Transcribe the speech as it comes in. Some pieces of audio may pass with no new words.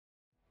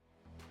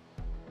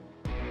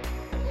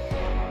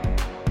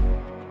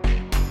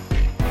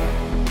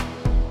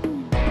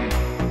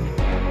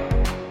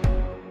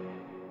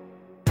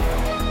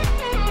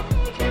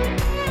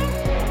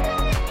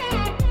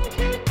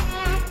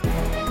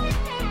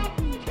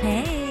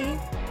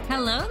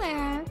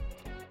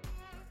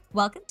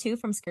Welcome to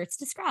From Skirts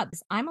to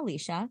Scrubs. I'm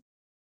Alicia,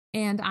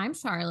 And I'm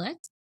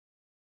Charlotte.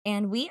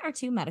 and we are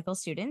two medical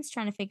students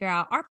trying to figure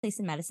out our place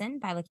in medicine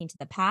by looking to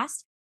the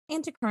past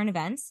and to current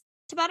events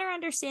to better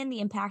understand the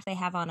impact they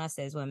have on us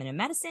as women in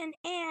medicine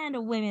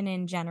and women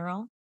in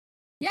general.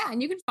 Yeah,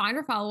 and you can find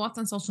or follow us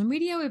on social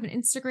media. We have an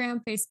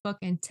Instagram, Facebook,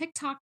 and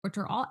TikTok, which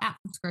are all at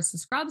From Skirts to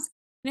Scrubs,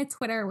 and a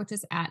Twitter, which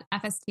is at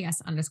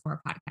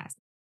FSTS_podcast.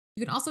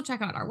 You can also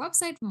check out our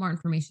website for more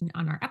information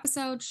on our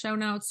episodes, show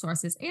notes,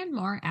 sources, and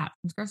more at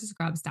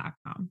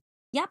FromSkirtsToScrubs.com.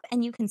 Yep,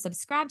 and you can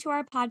subscribe to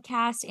our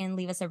podcast and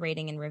leave us a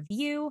rating and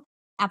review.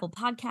 Apple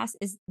Podcast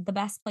is the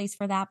best place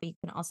for that, but you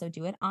can also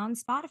do it on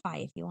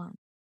Spotify if you want.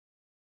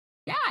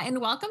 Yeah, and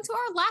welcome to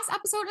our last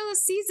episode of the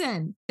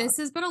season. This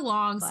has been a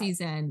long But-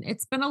 season.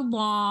 It's been a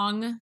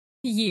long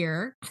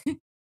year,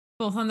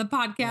 both on the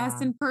podcast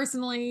Yeah. and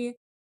personally.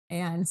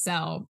 And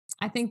so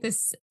I think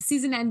this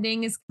season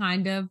ending is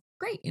kind of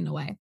great in a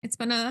way. It's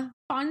been a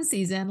fun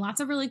season, lots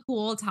of really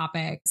cool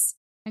topics.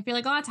 I feel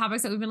like a lot of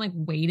topics that we've been like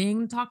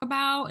waiting to talk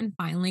about and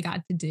finally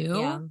got to do,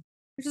 Yeah.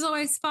 which is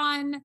always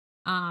fun.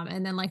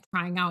 And then like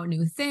trying out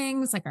new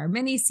things like our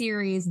mini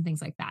series and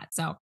things like that.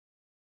 So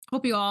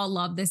hope you all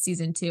love this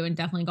season too, and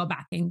definitely go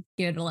back and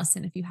give it a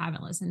listen if you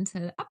haven't listened to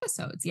the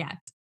episodes yet.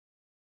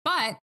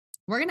 But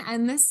we're going to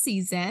end this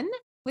season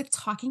with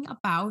talking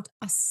about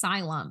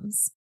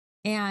asylums.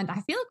 And I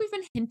feel like we've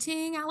been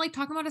hinting at like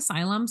talking about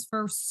asylums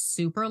for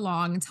super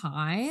long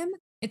time.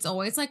 It's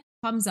always like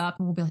comes up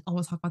and we'll be like, oh,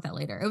 we'll talk about that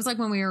later. It was like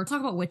when we were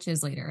talking about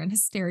witches later and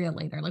hysteria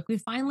later. Like we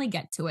finally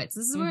get to it.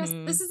 So this is where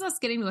Mhm. this is us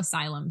getting to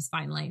asylums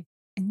finally.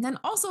 And then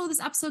also this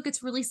episode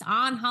gets released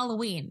on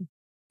Halloween.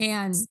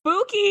 And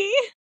Spooky.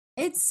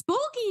 it's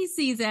spooky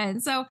season.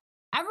 So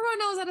everyone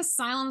knows that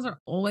asylums are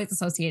always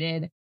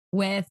associated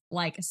with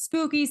like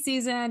spooky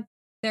season.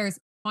 There's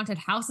haunted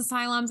house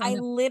asylums. I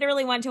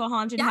literally went to a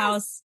haunted Yes.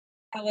 house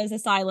that was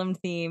asylum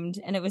themed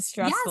and it was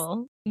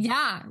stressful.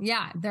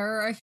 Yeah.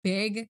 They're a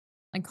big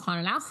like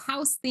haunted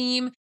house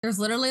theme. There's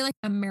literally like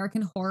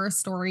American Horror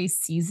Story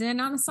season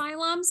on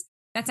asylums.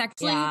 That's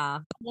actually Yeah.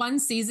 one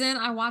season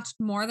I watched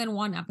more than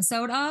one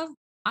episode of.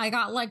 I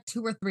got like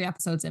 2 or 3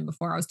 episodes in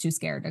before I was too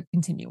scared to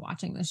continue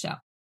watching the show.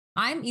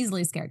 I'm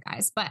easily scared,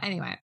 guys. But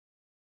anyway,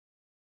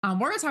 we're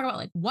going to talk about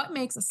like what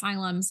makes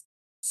asylums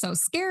so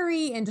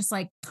scary and just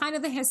like kind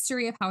of the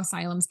history of how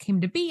asylums came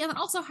to be, and then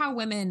also how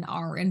women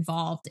are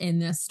involved in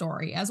this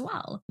story as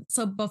well.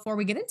 So before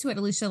we get into it,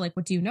 Alicia, like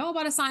what do you know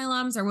about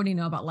asylums, or what do you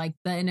know about like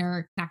the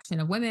interconnection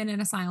of women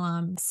in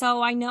asylums?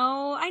 So I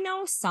know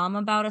some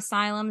about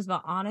asylums,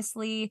 but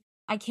honestly,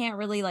 I can't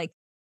really like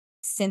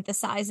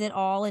synthesize it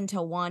all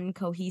into one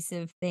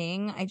cohesive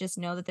thing. I just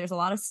know that there's a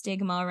lot of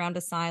stigma around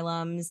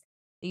asylums.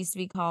 They used to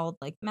be called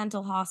like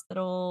mental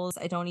hospitals.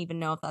 I don't even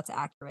know if that's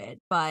accurate,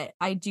 but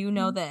I do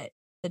know that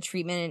the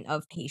treatment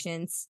of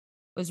patients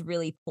was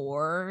really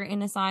poor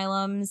in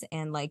asylums,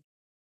 and like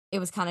it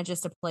was kind of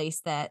just a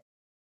place that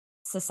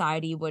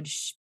society would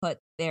put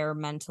their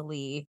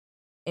mentally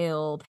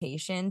ill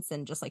patients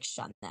and just like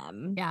shun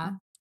them. Yeah.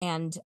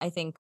 And I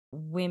think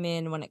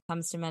women, when it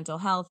comes to mental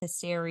health,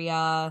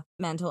 hysteria,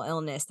 mental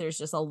illness, there's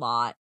just a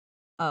lot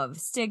of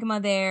stigma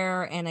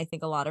there. And I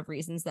think a lot of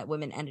reasons that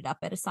women ended up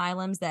at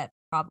asylums that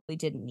probably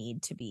didn't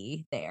need to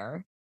be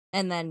there.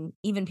 And then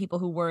even people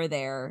who were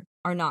there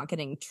are not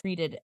getting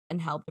treated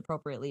and helped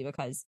appropriately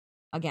because,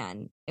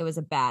 again, it was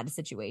a bad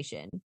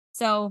situation.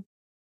 So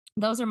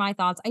those are my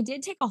thoughts. I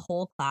did take a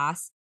whole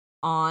class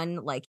on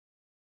like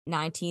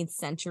 19th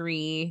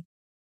century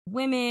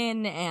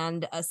women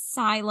and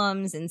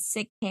asylums and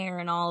sick care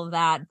and all of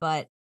that.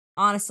 But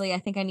honestly, I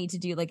think I need to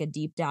do like a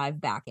deep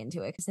dive back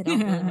into it because I don't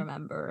really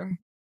remember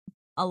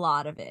a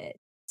lot of it.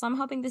 So I'm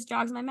hoping this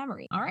jogs my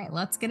memory. All right,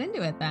 let's get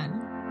into it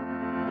then.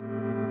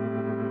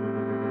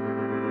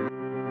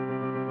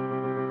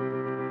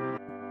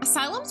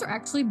 Asylums are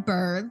actually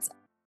births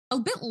a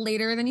bit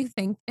later than you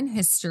think in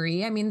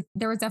history. I mean,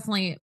 there was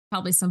definitely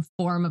probably some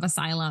form of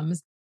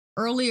asylums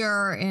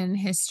earlier in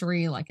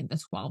history, like in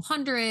the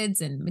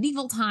 1200s and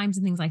medieval times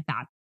and things like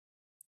that.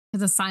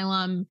 Because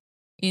asylum,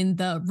 in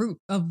the root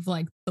of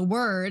like the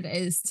word,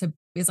 is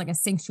like a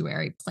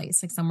sanctuary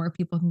place, like somewhere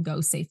people can go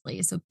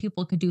safely. So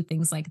people could do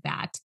things like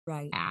that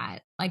Right. at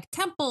like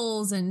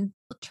temples and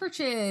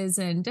churches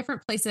and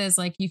different places.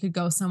 Like you could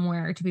go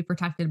somewhere to be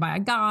protected by a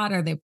god,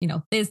 or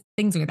there's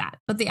things like that.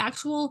 But the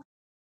actual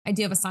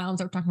idea of asylums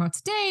that we're talking about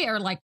today are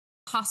like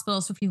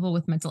hospitals for people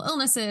with mental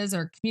illnesses,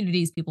 or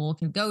communities people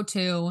can go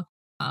to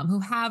who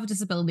have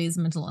disabilities,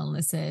 mental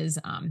illnesses.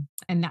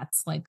 And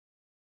that's like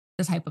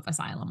the type of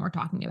asylum we're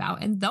talking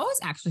about. And those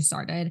actually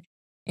started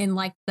in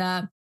like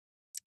the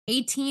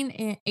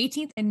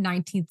 18th and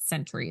 19th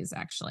centuries,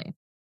 actually.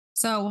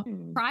 So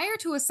prior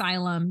to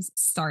asylums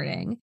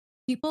starting,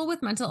 people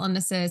with mental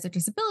illnesses or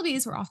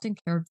disabilities were often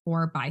cared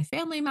for by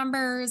family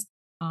members,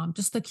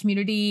 just the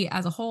community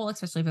as a whole,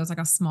 especially if it was like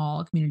a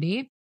small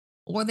community,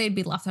 or they'd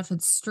be left out to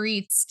the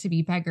streets to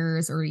be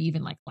beggars, or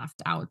even like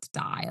left out to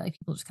die. Like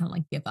people just kind of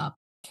like give up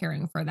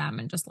caring for them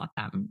and just let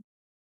them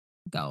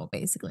go,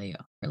 basically,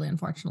 really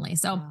unfortunately.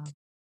 So,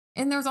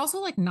 and there's also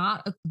like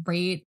not a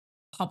great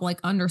public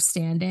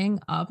understanding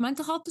of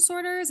mental health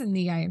disorders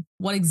and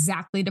what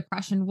exactly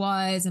depression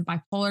was and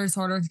bipolar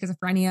disorder and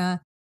schizophrenia.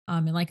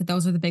 And like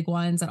those are the big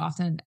ones that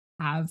often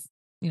have,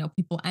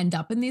 people end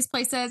up in these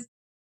places.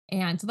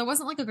 And so there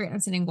wasn't like a great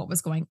understanding what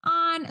was going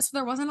on. So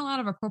there wasn't a lot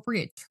of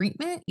appropriate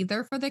treatment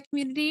either for the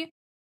community.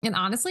 And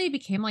honestly, it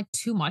became like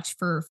too much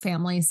for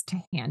families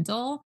to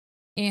handle.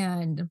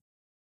 And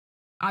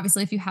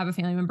obviously, if you have a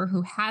family member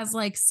who has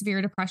like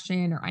severe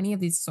depression or any of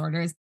these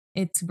disorders,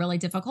 it's really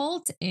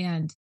difficult.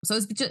 And so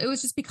it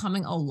was just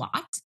becoming a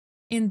lot.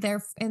 And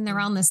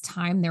around this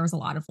time, there was a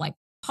lot of like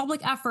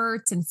public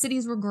efforts and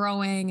cities were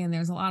growing and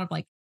there's a lot of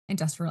like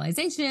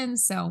industrialization.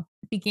 So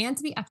it began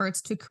to be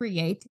efforts to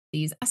create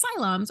these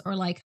asylums or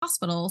like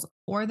hospitals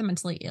for the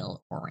mentally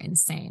ill or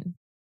insane.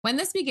 When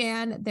this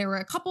began, there were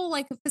a couple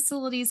like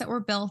facilities that were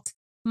built.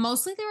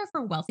 Mostly they were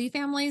for wealthy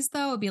families,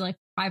 though. It'd be like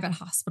private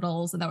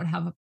hospitals that would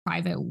have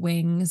private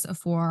wings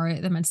for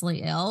the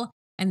mentally ill.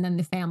 And then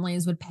the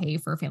families would pay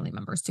for family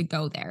members to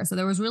go there. So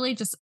there was really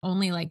just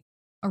only like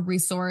a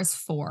resource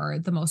for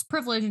the most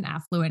privileged and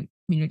affluent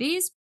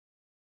communities.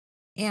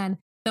 And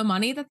the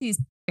money that these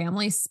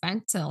families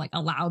spent to like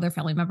allow their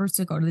family members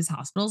to go to these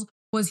hospitals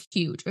was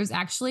huge. It was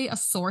actually a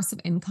source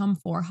of income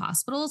for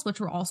hospitals, which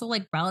were also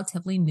like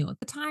relatively new at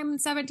the time in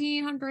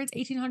 1700s,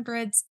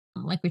 1800s,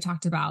 like we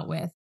talked about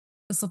with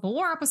the Civil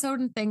War episode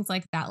and things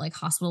like that. Like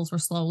hospitals were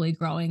slowly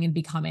growing and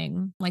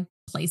becoming like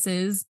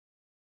places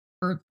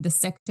for the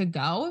sick to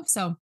go.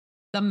 So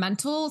the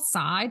mental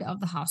side of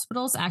the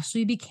hospitals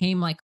actually became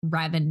like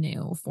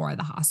revenue for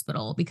the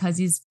hospital because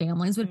these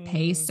families would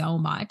pay Mm. so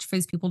much for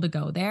these people to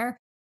go there.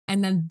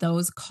 And then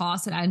those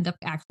costs would end up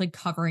actually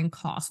covering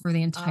costs for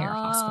the entire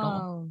hospital.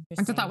 Oh, I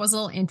thought that interesting. was a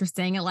little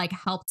interesting. It like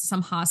helped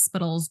some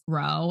hospitals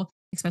grow,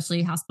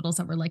 especially hospitals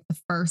that were like the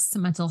first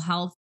mental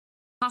health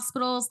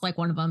hospitals. Like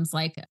one of them's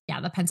like,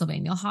 yeah, the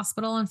Pennsylvania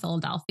Hospital in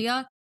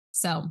Philadelphia.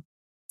 So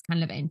it's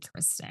kind of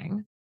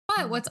interesting.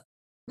 But Mm. what's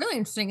really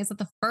interesting is that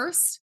the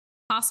first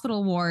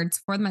hospital wards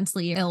for the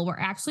mentally ill were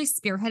actually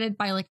spearheaded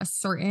by like a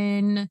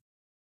certain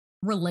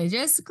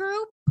religious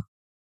group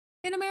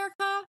in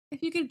America.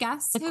 If you could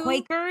guess The who,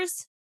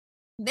 Quakers?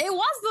 it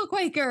was the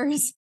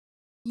Quakers.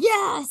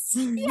 Yes.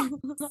 Yeah,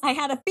 I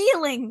had a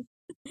feeling.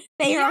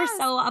 They are yes,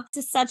 so up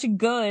to such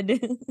good.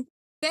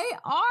 they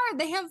are.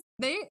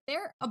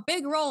 They're a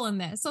big role in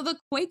this. So the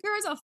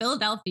Quakers of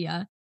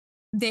Philadelphia,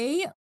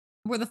 they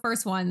were the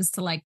first ones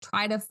to like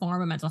try to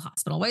form a mental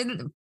hospital.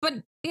 But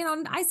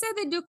I said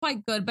they do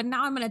quite good, but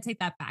now I'm going to take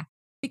that back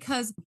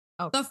because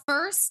Oh,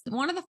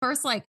 one of the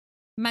first like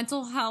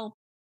mental health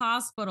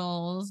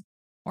hospitals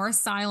or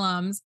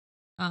asylums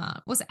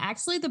was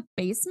actually the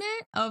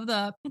basement of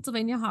the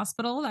Pennsylvania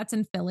Hospital that's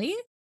in Philly.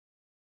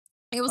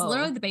 It was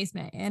literally oh. the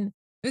basement, and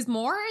it was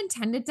more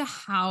intended to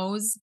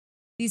house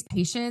these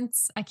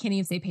patients. I can't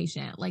even say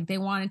patient. Like it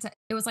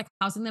was like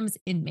housing them as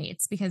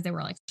inmates because there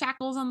were like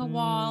shackles on the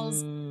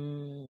walls.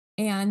 Mm.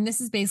 And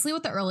this is basically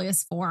what the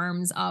earliest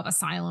forms of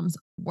asylums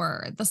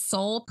were. The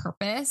sole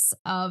purpose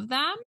of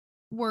them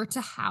were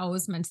to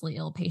house mentally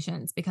ill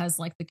patients because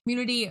like the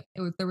community,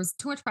 there was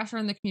too much pressure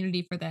in the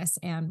community for this.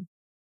 And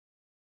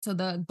so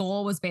the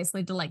goal was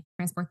basically to like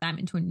transport them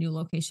into a new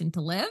location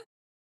to live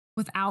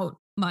without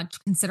much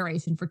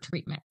consideration for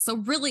treatment. So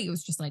really it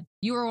was just like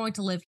you were going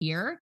to live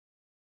here,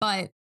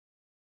 but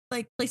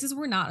like places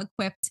were not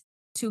equipped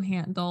to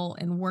handle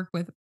and work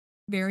with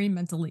very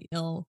mentally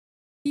ill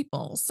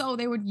people. So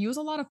they would use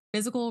a lot of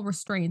physical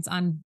restraints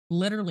on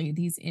literally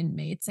these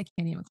inmates. I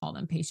can't even call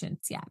them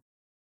patients yet.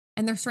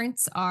 And the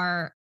restraints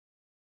are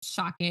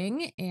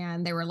shocking.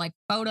 And they were like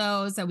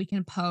photos that we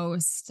can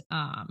post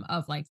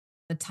of like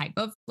the type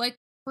of like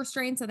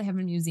restraints that they have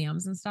in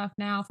museums and stuff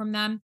now from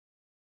them.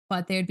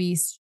 But they'd be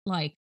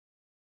like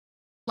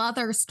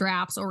leather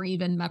straps or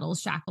even metal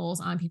shackles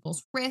on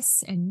people's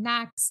wrists and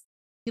necks.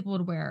 People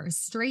would wear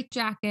straight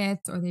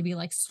jackets or they'd be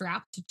like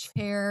strapped to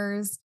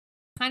chairs,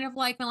 kind of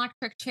like an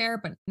electric chair,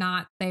 but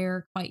not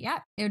there quite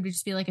yet. It would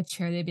just be like a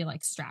chair they'd be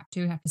like strapped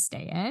to, have to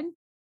stay in,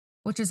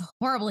 which is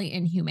horribly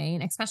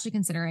inhumane, especially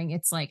considering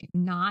it's like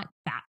not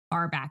that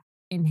far back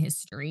in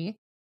history.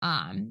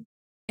 Um,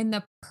 and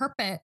the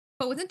purpose,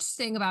 but what's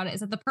interesting about it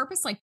is that the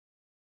purpose, like,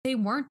 they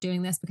weren't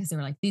doing this because they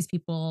were like, these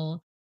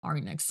people are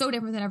like so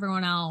different than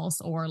everyone else,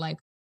 or like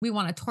we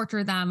want to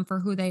torture them for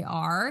who they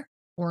are,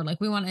 or like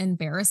we want to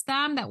embarrass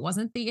them. That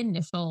wasn't the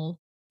initial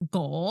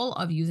goal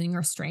of using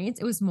restraints.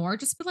 It was more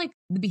just for like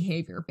the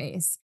behavior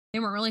base. They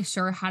weren't really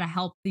sure how to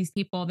help these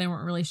people. They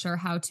weren't really sure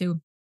how to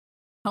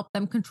help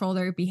them control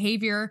their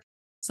behavior.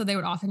 So they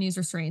would often use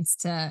restraints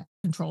to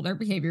control their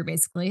behavior,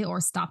 basically, or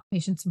stop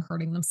patients from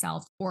hurting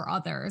themselves or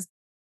others.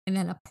 And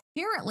then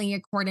apparently,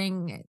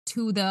 according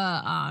to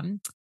the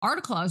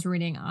article I was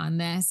reading on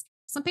this,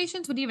 some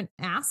patients would even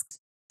ask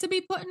to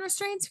be put in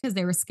restraints because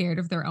they were scared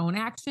of their own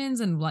actions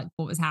and like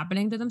what was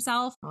happening to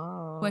themselves, which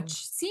Oh.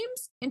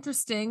 seems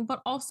interesting,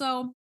 but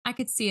also I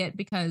could see it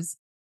because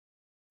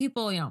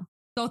people,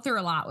 go through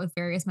a lot with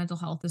various mental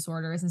health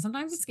disorders and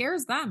sometimes it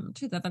scares them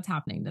too that that's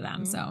happening to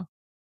them. Mhm. So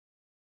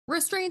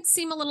Restraints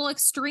seem a little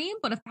extreme,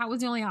 but if that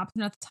was the only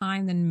option at the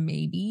time, then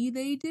maybe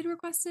they did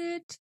request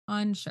it.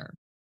 Unsure.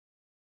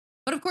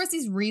 But of course,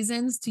 these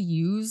reasons to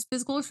use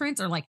physical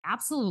restraints are like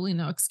absolutely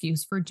no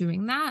excuse for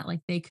doing that. Like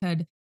they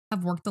could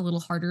have worked a little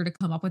harder to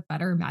come up with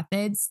better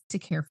methods to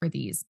care for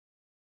these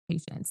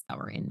patients that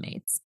were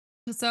inmates.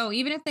 So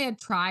even if they had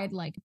tried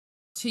like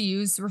to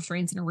use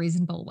restraints in a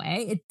reasonable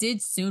way, it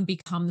did soon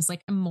become this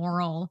like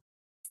immoral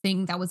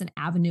thing that was an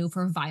avenue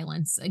for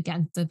violence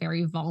against a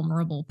very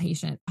vulnerable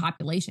patient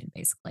population,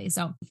 basically.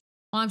 So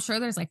while I'm sure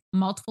there's like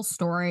multiple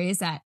stories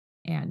that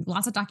and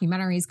lots of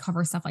documentaries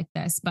cover stuff like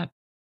this, but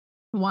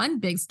one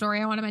big story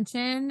I want to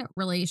mention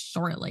really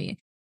shortly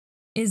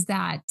is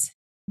that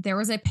there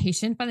was a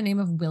patient by the name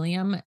of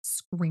William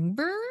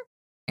Scringber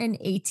in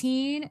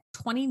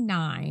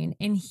 1829,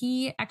 and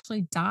he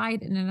actually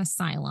died in an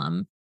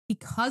asylum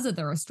because of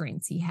the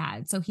restraints he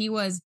had. So he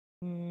was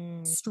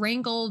Mm.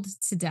 strangled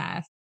to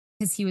death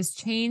because he was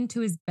chained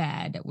to his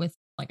bed with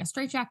like a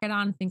straitjacket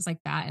on, things like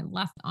that, and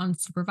left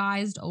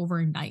unsupervised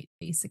overnight,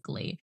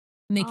 basically.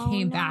 And they Oh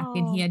came back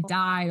and he no. had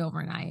died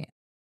overnight.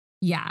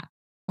 Yeah,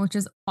 which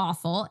is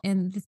awful.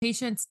 And this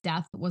patient's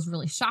death was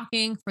really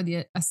shocking for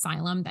the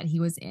asylum that he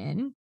was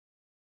in.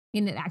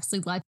 And it actually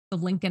led to the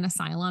Lincoln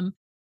Asylum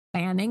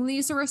banning the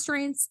use of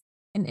restraints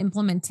and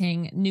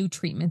implementing new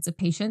treatments of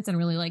patients and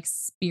really like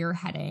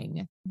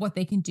spearheading what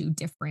they can do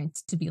different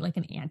to be like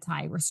an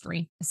anti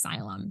restraint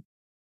asylum.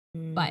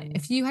 But Mm.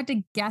 if you had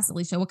to guess,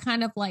 Alicia, what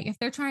kind of like, if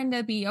they're trying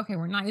to be, okay,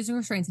 we're not using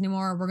restraints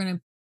anymore, we're going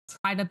to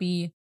try to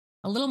be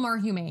a little more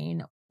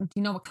humane. Do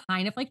you know what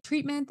kind of like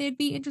treatment they'd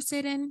be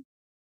interested in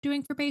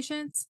doing for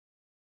patients?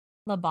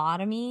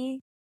 Lobotomy?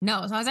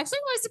 No. So I was actually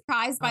really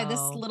surprised by this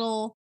Oh.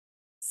 little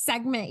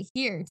segment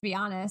here, to be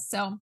honest.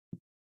 So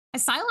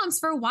asylums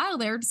for a while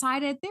there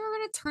decided they were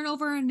going to turn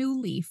over a new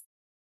leaf.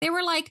 They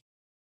were like,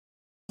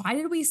 why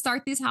did we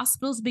start these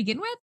hospitals to begin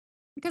with?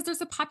 Because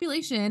there's a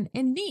population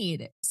in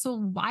need. So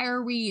why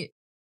are we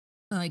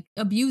like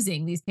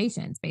abusing these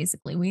patients?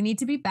 Basically, we need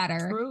to be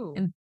better. True.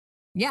 And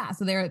yeah,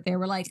 so they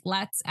were like,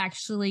 let's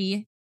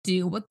actually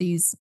do what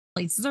these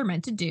places are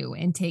meant to do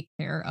and take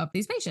care of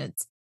these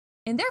patients.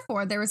 And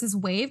therefore, there was this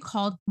wave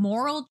called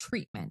moral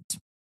treatment.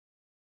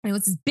 And it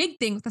was this big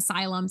thing with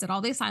asylums that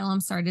all the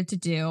asylums started to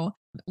do,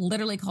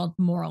 literally called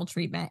moral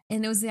treatment.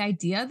 And it was the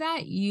idea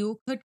that you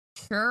could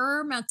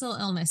cure mental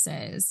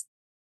illnesses,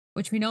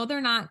 which we know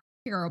they're not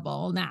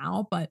curable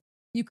now, but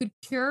you could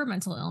cure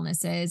mental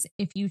illnesses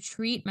if you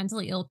treat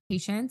mentally ill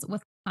patients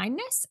with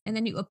kindness and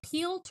then you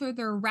appeal to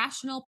their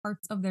rational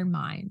parts of their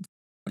mind,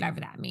 whatever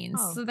that means.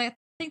 Oh, So they I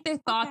think they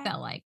thought okay. that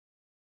like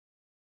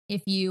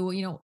if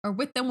you are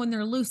with them when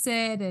they're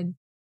lucid and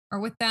are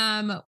with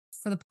them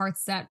for the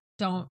parts that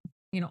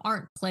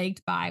aren't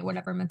plagued by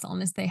whatever mental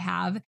illness they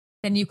have,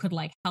 then you could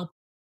like help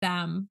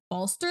them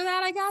bolster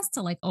that, I guess,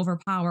 to like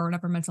overpower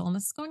whatever mental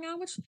illness is going on,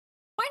 which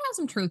might have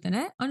some truth in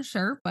it,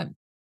 unsure. But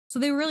so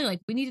they were really like,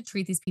 we need to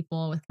treat these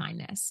people with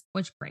kindness,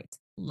 which great,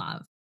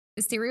 love.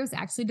 This theory was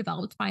actually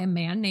developed by a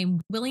man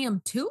named William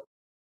Toop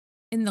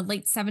in the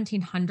late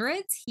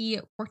 1700s. He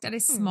worked at a Hmm.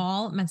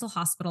 small mental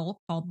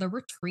hospital called the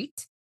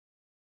Retreat.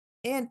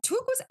 And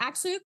Took was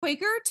actually a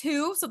Quaker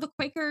too. So the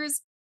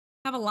Quakers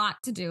have a lot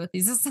to do with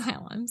these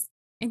asylums.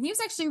 And he was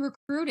actually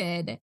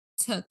recruited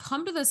to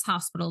come to this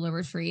hospital, the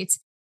retreat,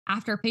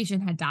 after a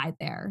patient had died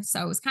there.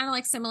 So it was kind of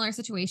like similar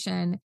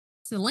situation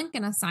to the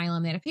Lincoln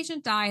Asylum. They had a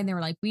patient die and they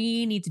were like,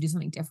 we need to do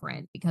something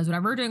different because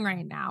whatever we're doing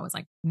right now is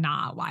like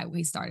not why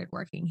we started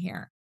working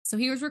here. So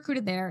he was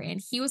recruited there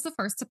and he was the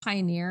first to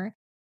pioneer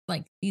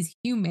like these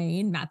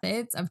humane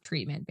methods of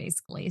treatment,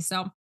 basically.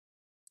 So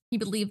he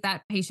believed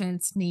that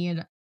patients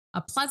need a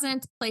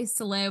pleasant place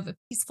to live, a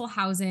peaceful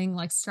housing,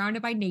 like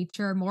surrounded by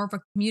nature, more of a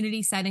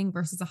community setting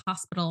versus a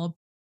hospital.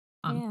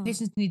 Yeah.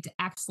 Patients need to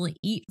actually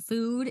eat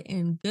food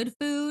and good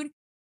food,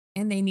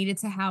 and they needed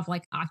to have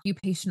like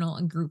occupational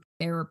and group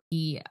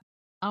therapy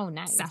Oh,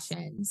 nice.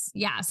 sessions.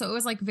 Yeah. So it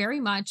was like very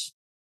much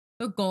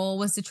the goal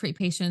was to treat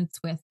patients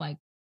with like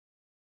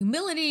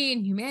humility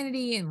and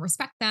humanity and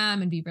respect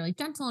them and be really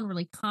gentle and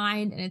really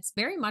kind. And it's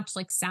very much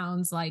like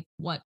sounds like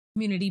what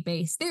community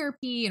based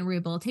therapy and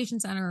rehabilitation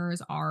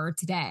centers are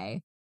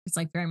today. It's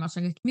like very much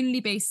like a community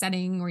based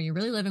setting where you're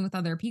really living with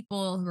other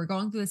people who are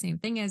going through the same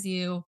thing as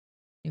you.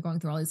 You're going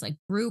through all these like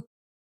group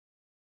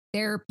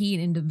therapy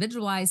and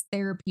individualized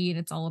therapy. And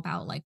it's all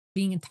about like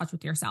being in touch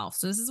with yourself.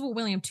 So this is what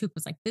William Took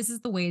was like, this is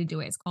the way to do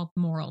it. It's called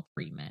moral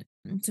treatment.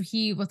 And so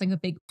he was like a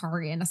big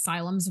part in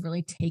asylums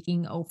really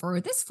taking over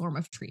this form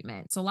of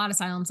treatment. So a lot of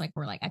asylums like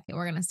were like, okay,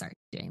 we're going to start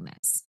doing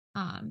this.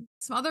 Some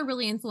other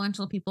really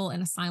influential people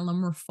in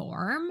asylum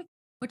reform,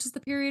 which is the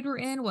period we're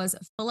in, was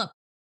Philip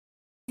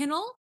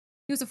Pinel.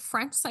 He was a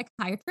French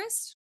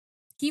psychiatrist.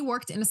 He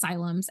worked in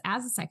asylums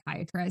as a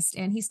psychiatrist,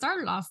 and he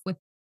started off with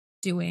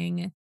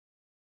doing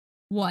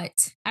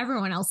what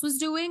everyone else was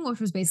doing, which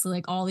was basically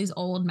like all these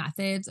old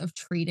methods of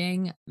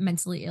treating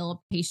mentally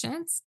ill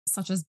patients,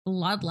 such as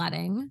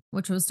bloodletting,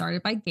 which was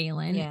started by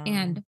Galen. Yeah.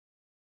 And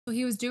so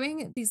he was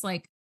doing these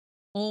like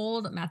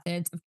old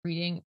methods of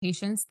treating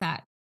patients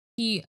that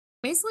he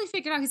basically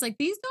figured out. He's like,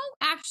 these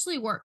don't actually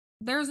work.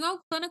 there's no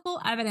clinical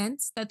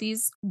evidence that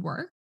these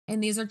work,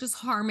 and these are just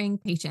harming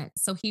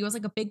patients. So he was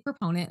like a big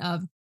proponent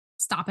of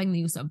stopping the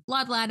use of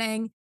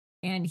bloodletting,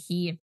 and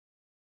he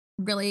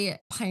really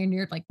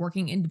pioneered like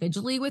working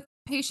individually with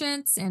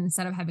patients, and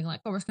instead of having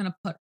like, oh, we're just going to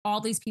put all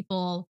these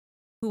people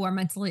who are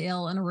mentally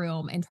ill in a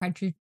room and try to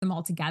treat them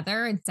all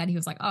together. Instead, he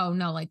was like, oh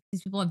no, like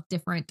these people have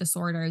different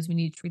disorders. We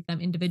need to treat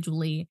them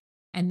individually.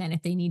 And then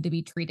if they need to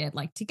be treated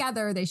like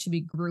together, they should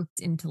be grouped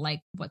into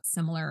like what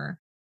similar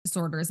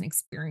disorders and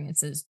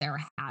experiences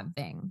they're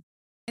having.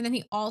 And then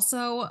he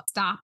also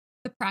stopped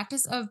the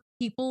practice of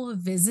people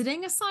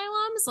visiting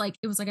asylums. Like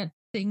it was like a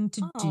thing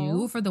to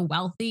do Oh. for the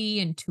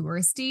wealthy and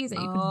touristies that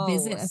you could Oh,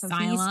 visit so he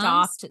asylums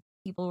stopped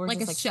people were like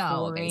a just, like,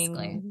 show,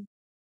 basically. touring.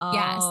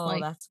 Yes, Oh,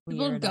 like that's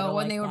people would weird, I don't go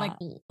and like they would like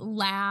that.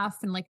 laugh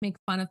and like make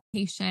fun of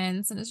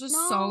patients. And it's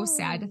just so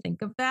sad to No.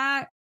 think of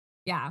that.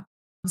 Yeah.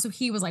 So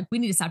he was like, we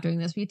need to stop doing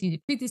this. We need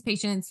to treat these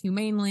patients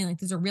humanely. Like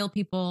these are real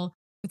people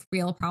with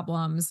real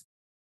problems.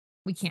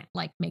 We can't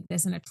like make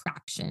this an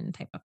attraction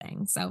type of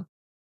thing. So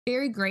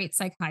very great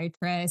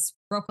psychiatrist,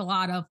 broke a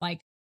lot of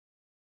like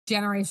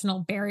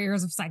generational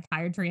barriers of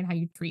psychiatry and how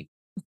you treat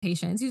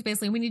patients. He was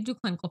basically, we need to do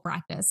clinical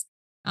practice.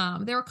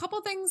 There were a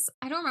couple things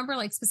I don't remember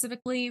like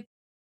specifically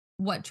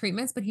what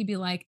treatments, but he'd be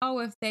like, oh,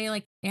 if they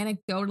like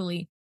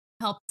anecdotally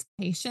helped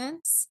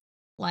patients,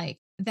 like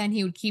then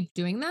he would keep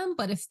doing them.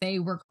 But if they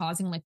were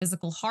causing like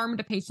physical harm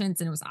to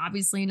patients and it was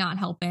obviously not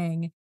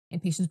helping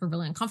and patients were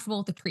really uncomfortable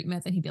with the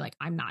treatment, then he'd be like,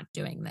 I'm not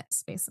doing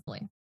this,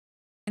 basically.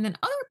 And then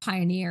other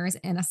pioneers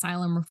in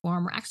asylum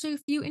reform were actually a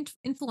few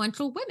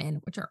influential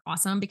women, which are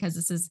awesome because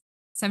this is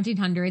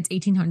 1700s,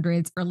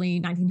 1800s, early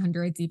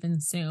 1900s, even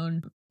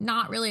soon.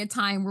 Not really a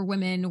time where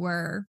women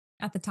were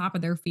at the top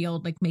of their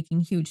field, like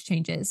making huge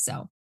changes.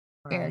 So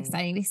very Right.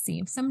 exciting to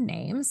see some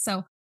names.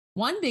 So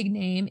one big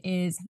name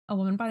is a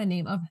woman by the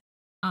name of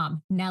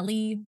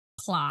Nellie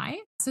Ply.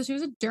 So she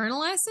was a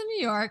journalist in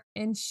New York,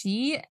 and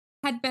she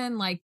had been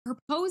like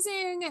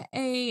proposing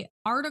a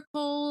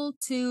article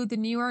to the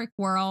New York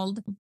World,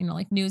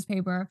 like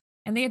newspaper,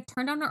 and they had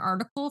turned down her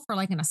article for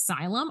like an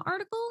asylum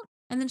article.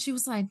 And then she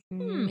was like,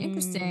 Mm.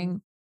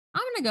 interesting.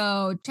 I'm gonna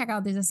go check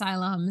out these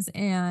asylums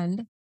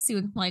and see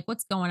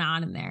what's going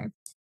on in there.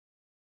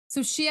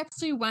 So she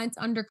actually went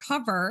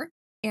undercover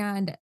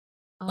and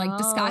like Oh,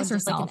 disguised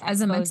did, like, an herself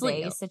as a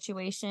mentally expose ill.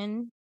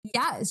 situation?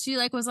 Yeah, she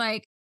like was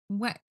like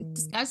what Mm.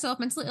 disguised herself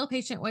mentally ill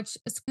patient, which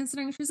is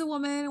considering she's a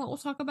woman, what we'll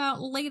talk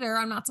about later.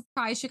 I'm not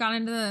surprised she got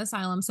into the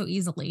asylum so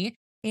easily.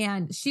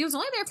 And she was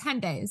only there 10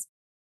 days.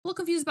 A little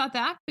confused about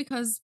that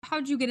because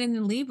how'd you get in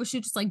and leave? Was she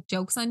just like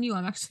jokes on you?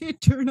 I'm actually a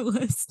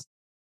journalist.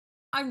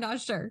 I'm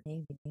not sure.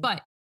 Maybe.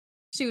 But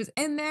she was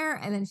in there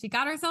and then she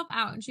got herself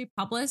out and she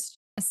published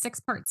a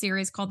 6-part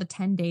series called The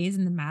 10 Days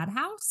in the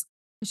Madhouse.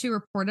 She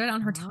reported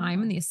on her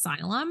time in Oh. the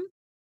asylum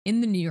in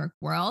the New York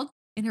world.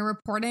 And her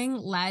reporting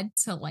led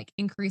to like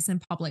increase in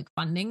public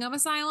funding of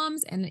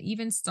asylums, and it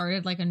even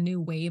started like a new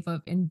wave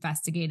of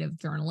investigative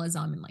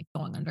journalism and like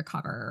going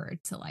undercover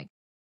to like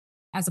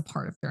as a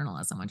part of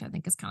journalism, which I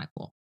think is kind of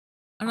cool.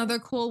 Oh, Another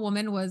cool. cool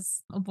woman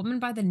was a woman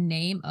by the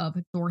name of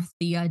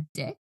Dorothea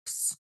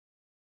Dix.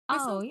 That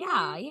Oh, sounds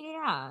yeah, familiar. yeah,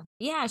 yeah.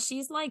 Yeah,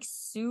 she's, like,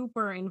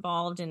 super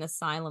involved in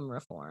asylum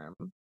reform,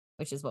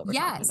 which is what we're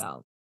talking Yes,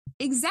 about.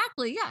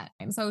 exactly, yeah.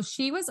 And so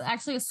she was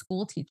actually a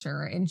school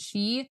teacher, and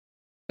she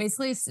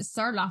basically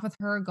started off with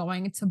her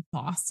going to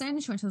Boston.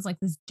 She went to like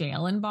this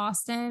jail in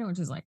Boston, which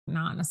is like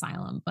not an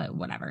asylum, but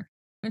whatever.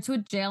 Went to a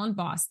jail in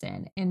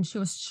Boston, and she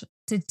was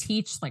to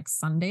teach like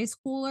Sunday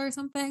school or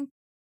something.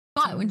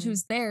 But when she Mhm.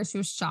 was there, she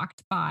was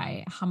shocked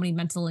by how many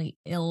mentally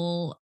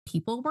ill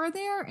people were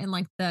there and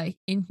like the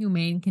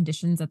inhumane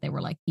conditions that they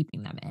were like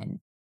keeping them in.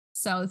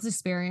 So this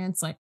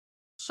experience like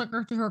shook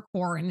her to her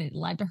core, and it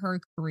led to her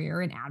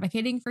career in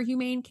advocating for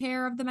humane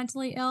care of the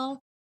mentally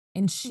ill.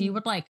 And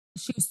Mm.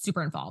 she was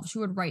super involved. She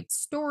would write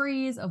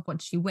stories of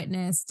what she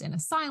witnessed in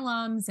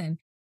asylums and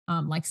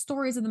like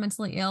stories of the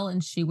mentally ill,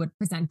 and she would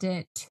present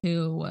it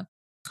to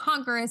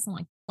Congress and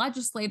like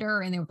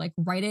legislator, and they would like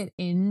write it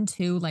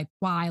into like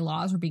why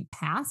laws were being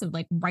passed. It would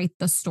like write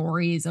the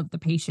stories of the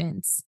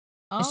patients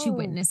that she Oh,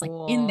 witnessed like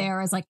in cool.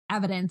 there as like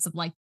evidence of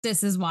like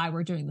this is why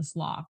we're doing this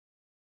law,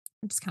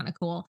 which is kind of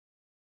cool.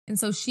 And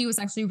so she was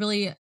actually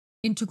really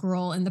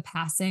integral in the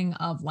passing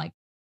of like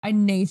a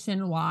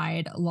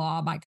nationwide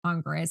law by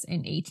Congress in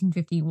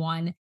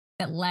 1851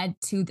 that led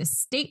to the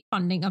state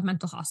funding of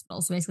mental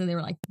hospitals. So basically, they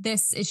were like,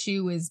 this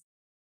issue is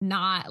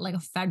not like a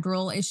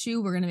federal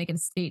issue. We're going to make it a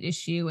state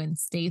issue, and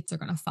states are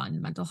going to fund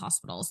mental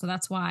hospitals. So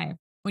that's why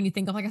when you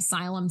think of like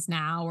asylums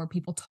now, or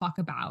people talk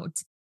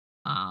about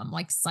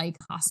like psych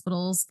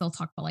hospitals, they'll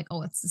talk about like,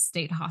 oh, it's the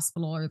state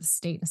hospital or the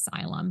state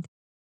asylum.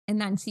 And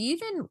then she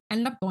even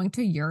ended up going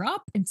to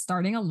Europe and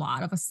starting a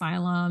lot of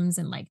asylums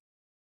and like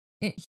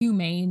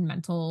humane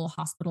mental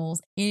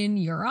hospitals in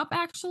Europe,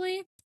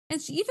 actually.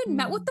 And she even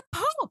met with Mm. the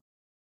Pope.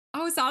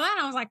 I saw that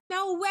and I was like,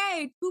 no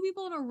way. 2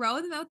 people in a row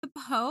that met with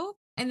the Pope.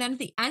 And then at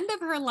the end of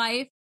her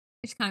life,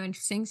 it's kind of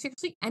interesting. She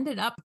actually ended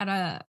up at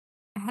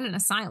an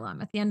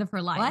asylum at the end of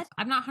her life. What?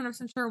 I'm not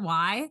 100% sure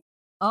why.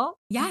 Oh,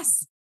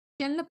 Yes.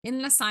 in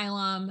an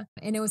asylum,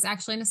 and it was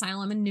actually an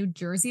asylum in New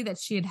Jersey that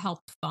she had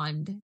helped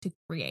fund to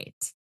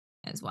create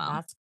as well.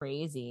 That's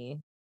crazy.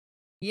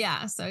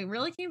 Yeah, so it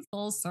really came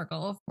full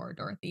circle for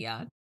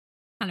Dorothea.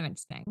 Kind of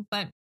interesting.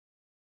 But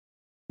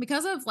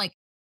because of like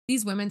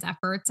these women's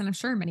efforts, and I'm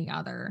sure many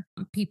other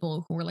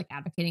people who were like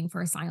advocating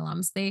for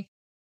asylums, they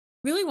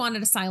really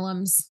wanted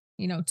asylums,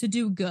 to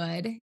do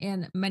good.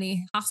 And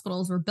many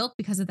hospitals were built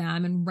because of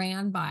them and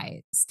ran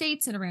by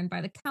states and ran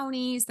by the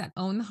counties that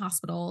own the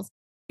hospitals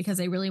because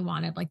they really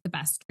wanted like the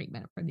best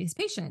treatment for these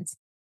patients.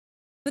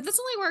 But this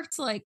only worked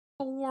like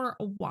for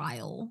a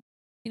while.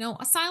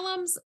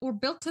 Asylums were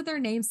built to their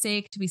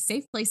namesake to be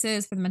safe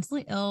places for the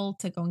mentally ill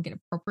to go and get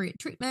appropriate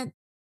treatment.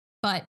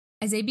 But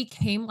as they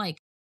became like,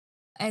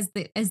 as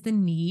the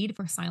need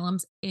for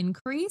asylums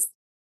increased,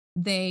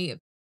 they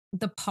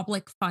the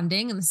public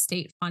funding and the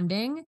state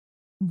funding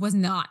was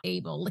not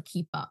able to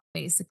keep up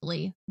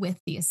basically with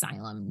the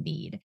asylum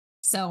need.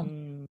 So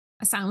Mm,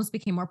 asylums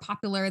became more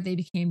popular. They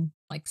became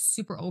like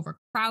super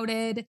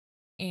overcrowded,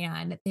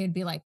 and they'd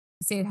be like,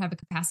 say they'd have a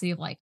capacity of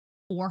like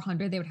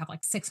 400, they would have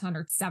like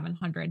 600,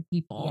 700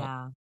 people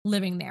yeah.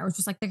 living there. It was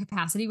just like the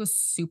capacity was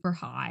super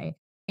high.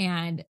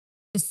 And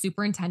the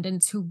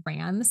superintendents who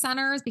ran the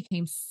centers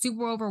became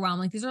super overwhelmed.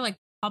 Like these are like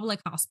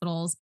public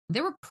hospitals.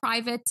 There were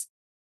private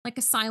like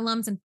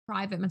asylums and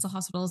private mental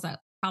hospitals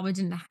that probably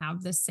didn't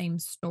have the same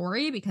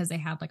story because they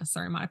had like a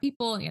certain amount of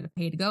people and you had to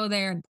pay to go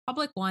there. And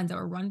public ones that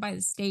were run by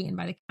the state and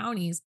by the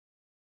counties,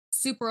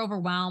 super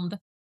overwhelmed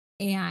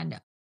and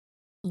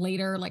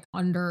later like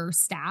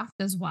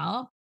understaffed as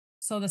well.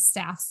 So the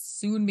staff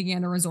soon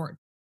began to resort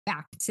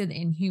back to the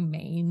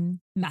inhumane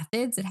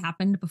methods that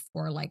happened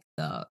before like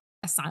the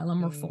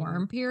asylum Mm,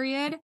 reform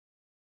period.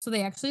 So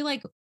they actually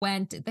like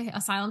the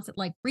asylums that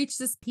like reached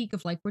this peak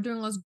of like, we're doing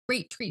all this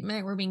great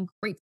treatment, we're being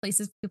great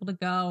places for people to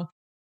go.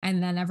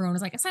 And then everyone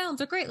was like, asylums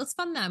are great, let's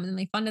fund them. And then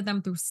they funded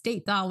them through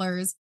state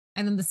dollars.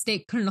 And then the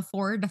state couldn't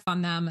afford to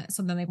fund them.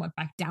 So then they went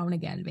back down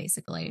again,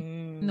 basically,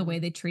 in the mm, way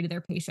they treated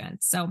their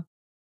patients. So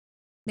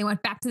they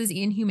went back to these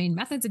inhumane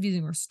methods of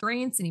using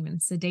restraints and even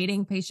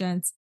sedating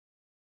patients.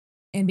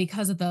 And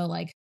because of the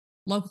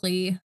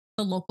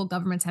local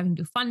governments having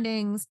to do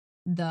fundings,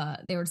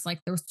 they were just like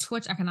there was too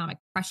much economic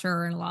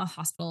pressure, and a lot of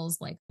hospitals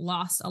like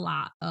lost a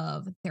lot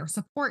of their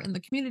support in the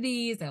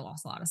communities. They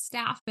lost a lot of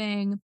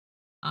staffing,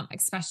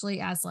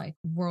 especially as like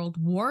world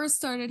wars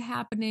started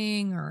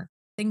happening or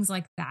things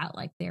like that.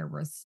 Like there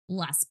was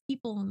less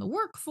people in the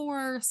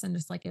workforce, and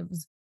just like it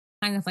was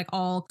kind of like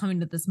all coming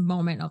to this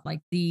moment of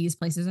like these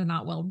places are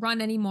not well run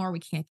anymore. We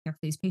can't care for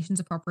these patients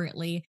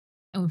appropriately.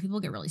 And when people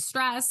get really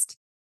stressed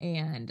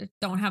and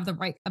don't have the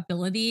right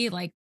ability,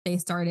 like they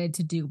started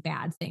to do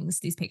bad things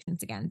to these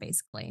patients again,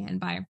 basically. And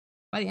by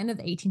the end of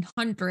the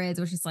 1800s,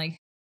 which is like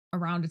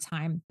around a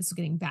time this was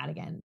getting bad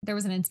again, there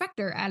was an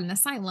inspector at an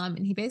asylum,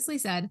 and he basically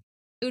said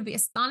it would be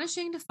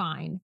astonishing to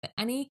find that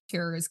any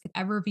cures could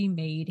ever be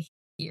made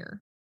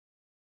here.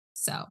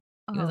 So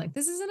he was oh, like,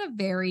 this is in a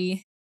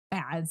very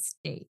bad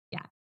state.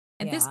 Yeah.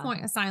 At this yeah.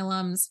 point,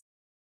 asylums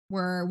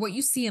were what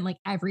you see in like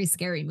every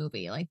scary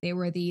movie. Like they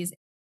were these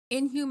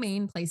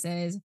inhumane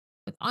places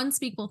with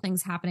unspeakable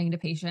things happening to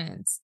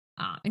patients,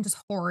 and just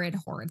horrid,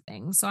 horrid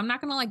things. So I'm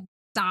not going to like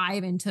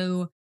dive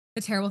into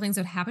the terrible things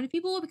that happen to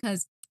people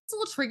because it's a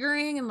little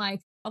triggering and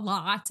like a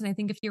lot. And I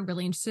think if you're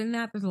really interested in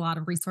that, there's a lot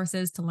of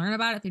resources to learn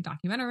about it through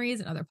documentaries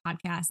and other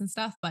podcasts and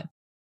stuff. But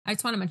I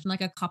just want to mention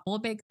like a couple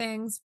of big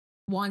things.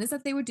 One is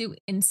that they would do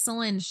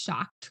insulin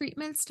shock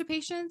treatments to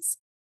patients.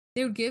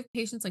 They would give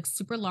patients like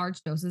super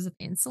large doses of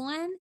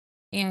insulin,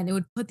 and it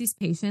would put these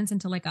patients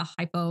into like a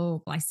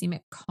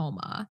hypoglycemic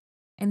coma.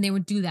 And they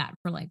would do that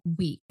for like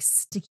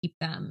weeks to keep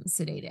them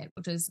sedated,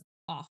 which is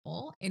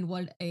awful. And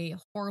what a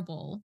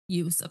horrible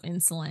use of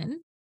insulin.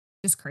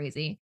 Just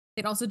crazy.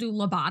 They'd also do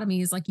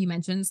lobotomies, like you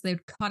mentioned. So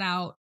they'd cut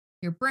out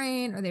your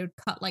brain, or they would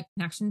cut like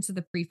connections to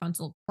the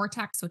prefrontal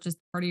cortex, which is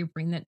part of your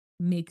brain that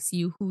makes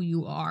you who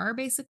you are,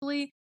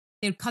 basically.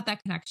 They'd cut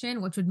that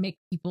connection, which would make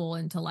people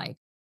into like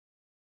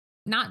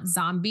not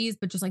zombies,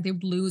 but just like they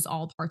would lose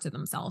all parts of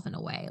themselves in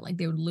a way. Like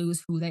they would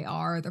lose who they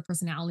are. Their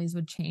personalities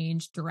would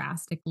change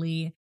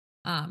drastically.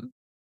 And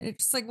it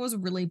just like was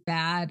really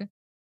bad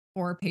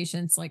for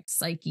patients like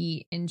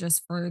psyche and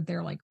just for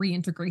their like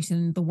reintegration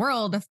in the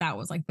world if that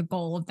was like the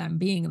goal of them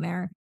being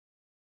there.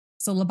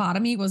 So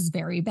lobotomy was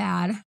very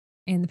bad.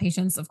 And the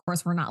patients, of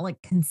course, were not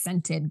like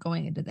consented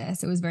going into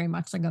this. It was very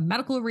much like a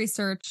medical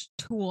research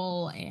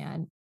tool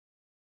and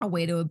a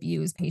way to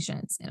abuse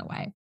patients in a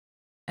way.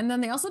 And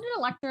then they also did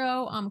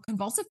electro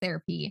convulsive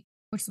therapy,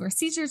 which is where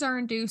seizures are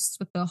induced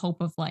with the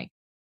hope of like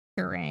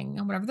curing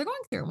whatever they're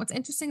going through. And what's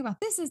interesting about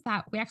this is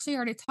that we actually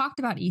already talked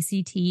about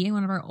ECT in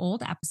one of our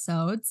old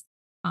episodes.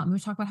 We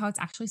talked about how it's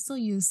actually still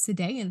used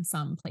today in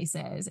some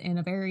places in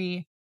a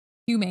very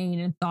humane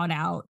and thought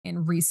out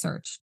and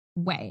researched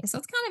way. So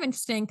it's kind of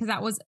interesting because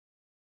that was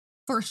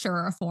for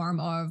sure a form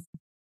of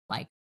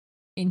like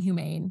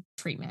inhumane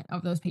treatment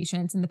of those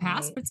patients in the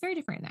past, Right. but it's very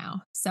different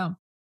now. So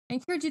I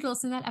encourage you to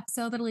listen to that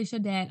episode that Alicia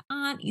did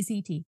on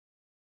ECT,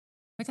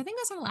 which I think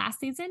was from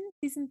last season,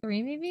 season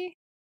 3, maybe.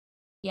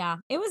 Yeah,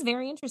 it was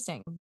very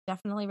interesting.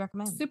 Definitely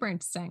recommend. Super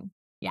interesting.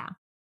 Yeah.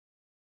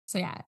 So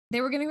yeah,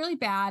 they were getting really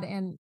bad.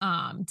 And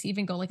to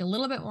even go like a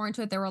little bit more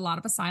into it, there were a lot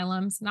of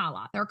asylums, not a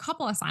lot, there were a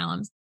couple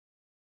asylums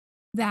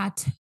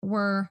that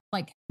were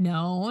like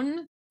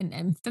known and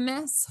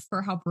infamous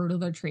for how brutal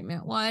their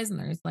treatment was. And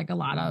there's like a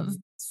lot of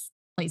Mm.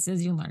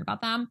 places you can learn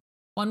about them.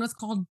 One was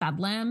called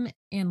Bedlam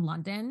in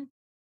London.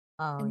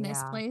 Oh, In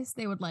this yeah. place,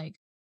 they would like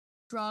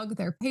drug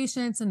their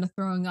patients into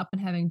throwing up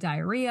and having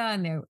diarrhea,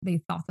 and they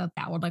thought that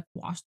that would like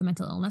wash the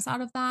mental illness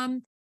out of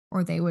them,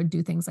 or they would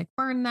do things like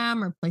burn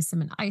them or place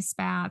them in ice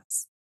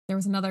baths. There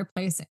was another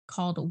place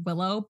called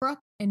Willowbrook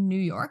in New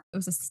York. It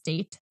was a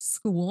state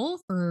school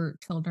for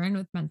children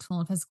with mental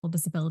and physical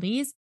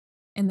disabilities,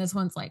 and this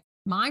one's like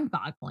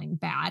mind-boggling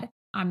bad.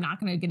 I'm not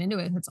going to get into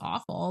it, it's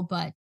awful,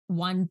 but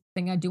one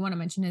thing I do want to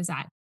mention is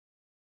that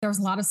there was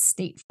a lot of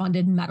state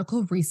funded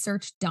medical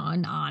research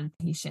done on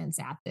patients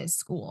at this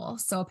school.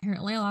 So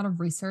apparently a lot of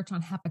research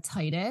on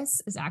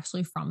hepatitis is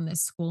actually from this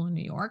school in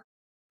New York,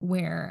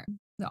 where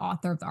the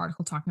author of the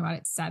article talking about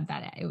it said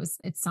that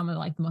it's some of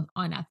like the most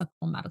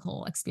unethical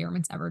medical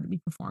experiments ever to be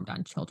performed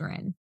on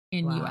children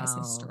in US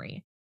Wow.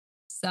 history.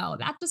 So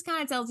that just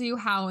kind of tells you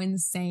how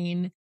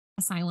insane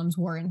asylums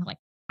were and like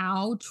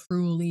how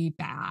truly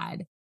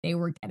bad they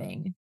were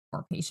getting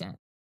for patients.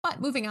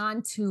 But moving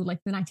on to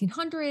like the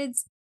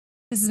 1900s,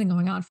 this has been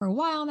going on for a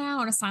while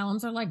now, and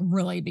asylums are like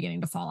really beginning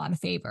to fall out of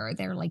favor.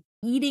 They're like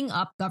eating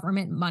up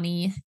government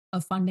money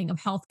of funding of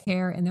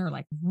healthcare, and they're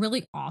like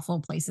really awful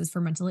places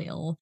for mentally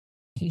ill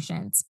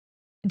patients.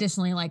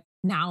 Additionally, like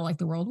now, like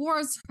the world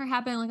wars are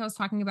happening, like I was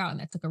talking about, and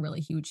that took a really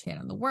huge hit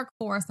on the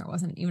workforce. There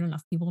wasn't even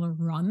enough people to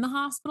run the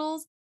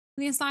hospitals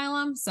in the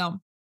asylum. So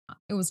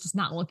it was just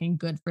not looking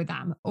good for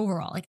them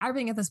overall. Like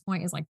everything at this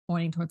point is like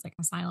pointing towards like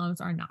asylums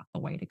are not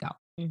the way to go.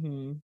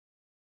 Mhm.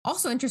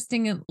 Also,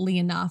 interestingly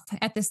enough,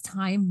 at this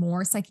time,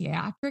 more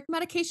psychiatric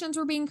medications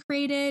were being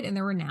created, and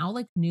there were now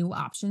like new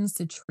options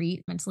to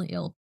treat mentally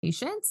ill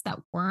patients that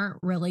weren't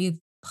really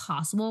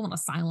possible when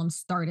asylums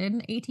started in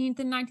the 18th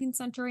and 19th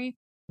century.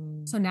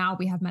 Mm. So now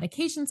we have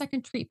medications that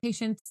can treat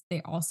patients.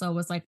 They also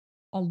was like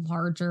a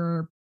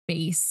larger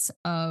base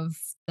of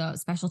the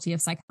specialty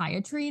of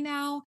psychiatry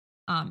now.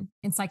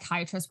 And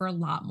psychiatrists were a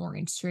lot more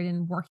interested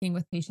in working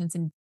with patients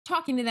and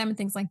talking to them and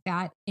things like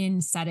that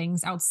in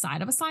settings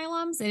outside of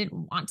asylums. They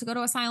didn't want to go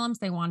to asylums.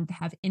 They wanted to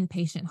have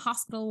inpatient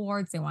hospital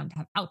wards. They wanted to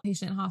have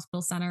outpatient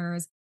hospital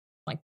centers,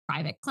 like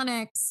private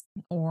clinics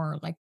or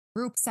like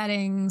group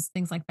settings,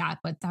 things like that,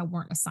 but that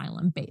weren't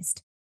asylum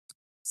based.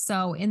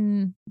 So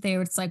in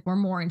there, it's like we're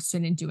more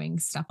interested in doing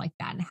stuff like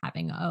that and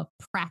having a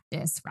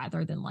practice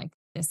rather than like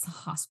this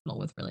hospital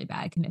with really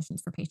bad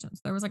conditions for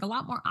patients. There was like a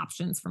lot more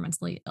options for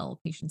mentally ill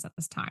patients at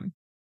this time.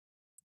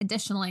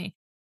 Additionally,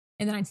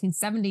 in the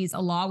 1970s,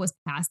 a law was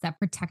passed that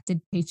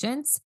protected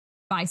patients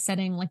by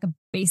setting like a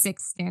basic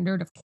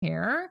standard of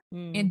care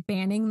Mm. and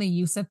banning the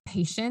use of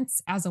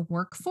patients as a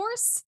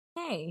workforce.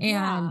 Hey,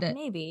 yeah, And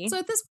maybe. so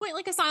at this point,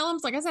 like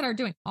asylums, like I said, are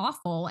doing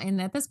awful.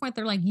 And at this point,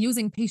 they're like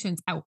using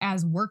patients out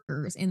as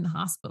workers in the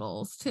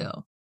hospitals too,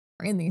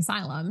 or in the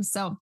asylums.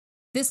 So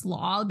this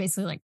law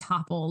basically like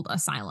toppled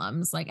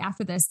asylums. Like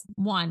after this,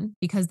 one,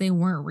 because they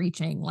weren't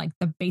reaching like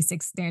the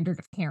basic standard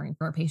of caring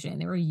for a patient,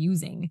 they were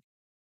using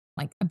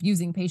like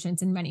abusing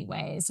patients in many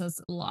ways. So this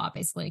law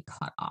basically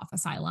cut off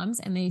asylums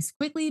and they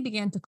quickly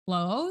began to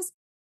close.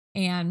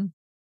 And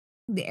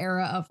the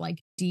era of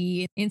like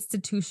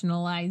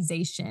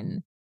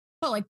deinstitutionalization.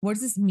 But like, what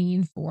does this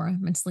mean for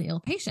mentally ill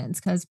patients?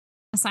 Because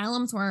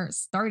asylums were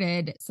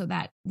started so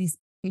that these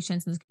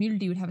patients in the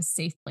community would have a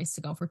safe place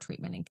to go for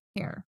treatment and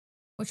care,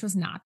 which was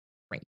not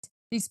great.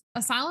 These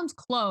asylums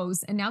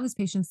closed, and now these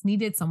patients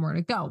needed somewhere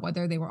to go,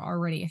 whether they were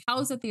already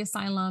housed at the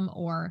asylum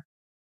or,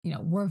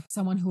 were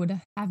someone who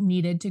would have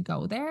needed to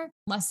go there.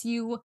 Unless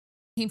you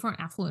came from an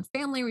affluent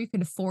family where you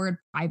could afford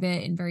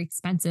private and very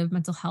expensive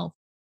mental health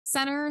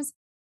centers,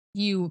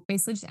 you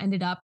basically just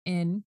ended up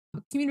in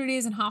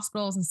communities and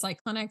hospitals and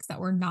psych clinics that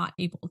were not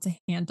able to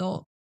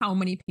handle how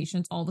many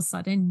patients all of a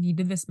sudden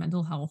needed this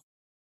mental health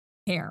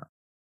care.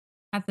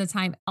 At the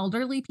time,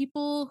 elderly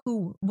people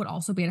who would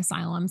also be at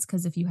asylums,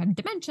 because if you had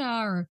dementia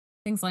or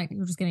things like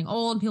you're just getting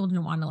old, people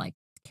didn't want to like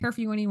care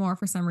for you anymore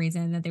for some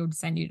reason, that they would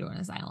send you to an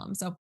asylum.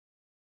 So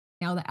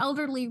now the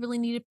elderly really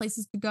needed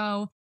places to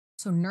go.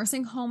 So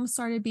nursing homes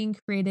started being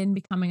created and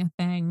becoming a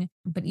thing.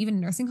 But even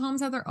nursing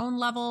homes have their own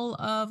level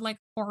of like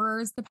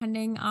horrors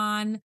depending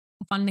on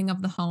the funding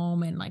of the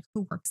home and like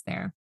who works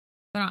there.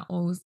 They're not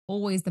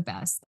always the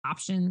best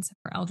options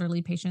for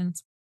elderly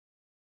patients.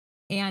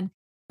 And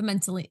the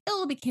mentally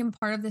ill became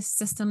part of this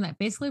system that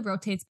basically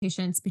rotates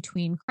patients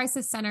between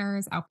crisis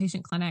centers,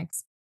 outpatient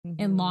clinics,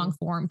 and long Mhm.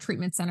 form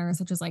treatment centers,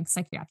 such as like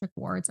psychiatric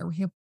wards or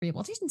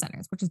rehabilitation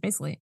centers, which is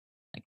basically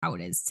like how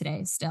it is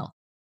today still.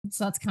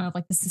 So that's kind of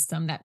like the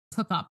system that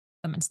took up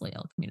the mentally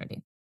ill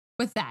community.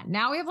 With that,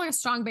 now we have like a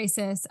strong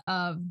basis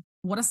of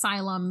what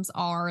asylums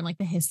are and like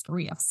the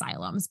history of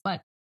asylums.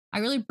 But I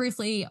really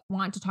briefly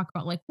want to talk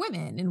about like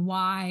women and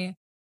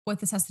what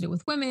this has to do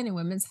with women and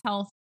women's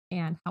health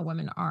and how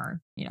women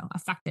are,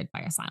 affected by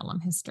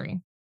asylum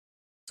history.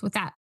 So with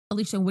that,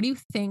 Alicia, what do you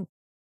think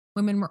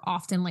women were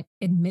often like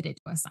admitted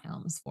to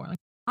asylums for? Like,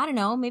 I don't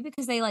know, maybe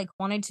because they, like,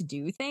 wanted to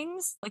do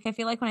things. Like, I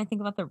feel like when I think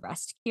about the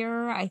rest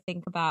cure, I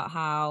think about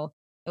how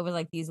it was,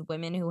 like, these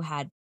women who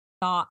had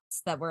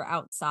thoughts that were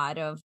outside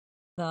of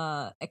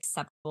the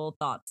acceptable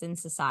thoughts in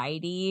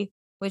society,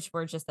 which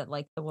were just that,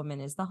 like, the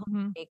woman is the mhm,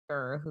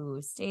 homemaker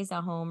who stays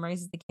at home,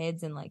 raises the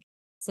kids, and, like,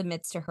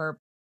 submits to her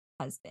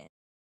husband.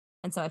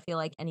 And so I feel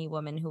like any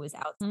woman who was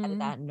outside of mhm.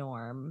 that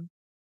norm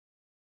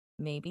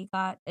maybe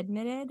got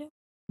admitted.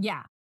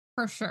 Yeah,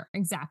 for sure.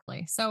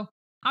 Exactly. So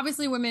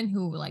obviously women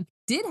who like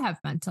did have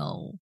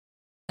mental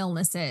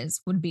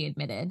illnesses would be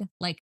admitted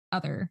like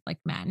other like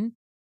men,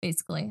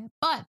 basically.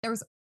 But there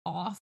was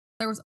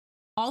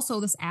also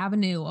this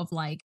avenue of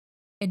like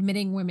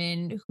admitting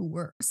women who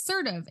were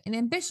assertive and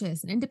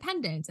ambitious and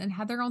independent and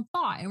had their own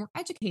thought and were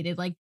educated.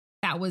 Like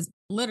that was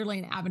literally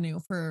an avenue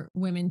for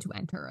women to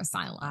enter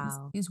asylums.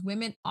 Wow. These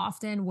women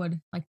often would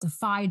like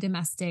defy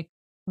domestic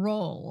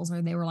roles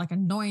or they were like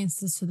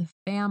annoyances to the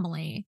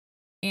family.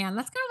 And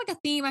that's kind of like a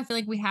theme I feel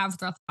like we have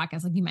throughout the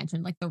podcast, like you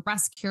mentioned, like the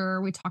rest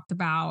cure we talked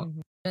about,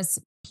 Mhm. just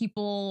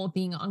people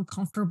being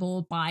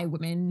uncomfortable by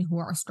women who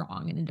are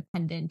strong and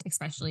independent,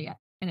 especially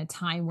in a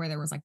time where there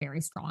was like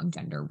very strong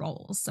gender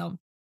roles. So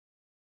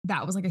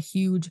that was like a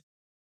huge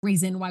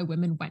reason why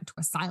women went to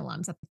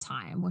asylums at the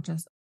time, which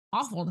is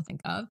awful to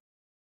think of.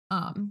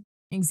 An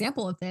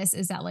example of this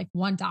is that like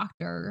one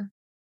doctor,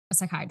 a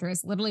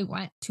psychiatrist, literally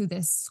went to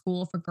this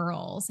school for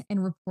girls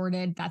and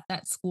reported that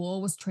that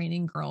school was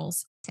training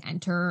girls to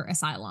enter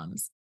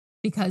asylums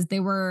because they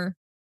were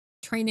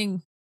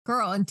training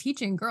girl and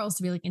teaching girls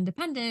to be like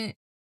independent,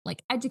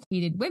 like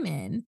educated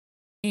women.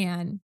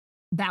 And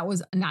that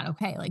was not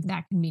okay. Like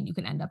that can mean you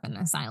can end up in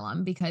an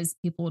asylum because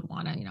people would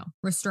want to,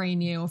 restrain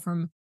you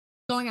from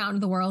going out into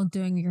the world,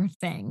 doing your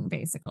thing,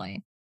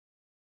 basically.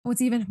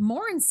 What's even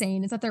more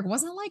insane is that there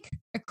wasn't like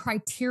a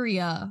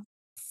criteria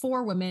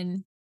for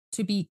women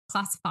to be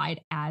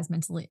classified as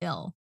mentally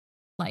ill.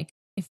 Like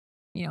if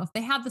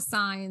they have the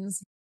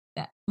signs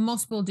that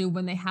most people do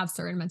when they have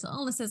certain mental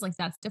illnesses, like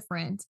that's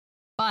different.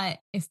 But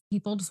if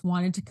people just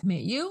wanted to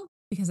commit you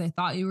because they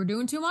thought you were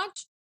doing too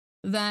much,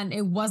 then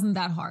it wasn't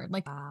that hard.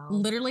 Like Wow.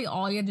 literally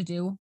all you had to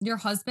do, your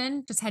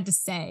husband just had to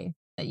say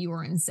that you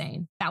were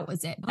insane. That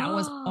was it. That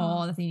was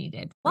all that they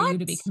needed for you What?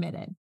 to be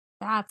committed.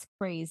 That's Yeah.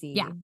 crazy.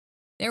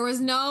 There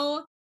was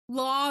no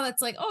law that's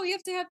like, oh, you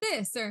have to have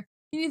this, or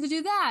you need to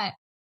do that,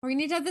 or you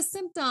need to have this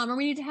symptom, or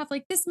we need to have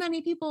like this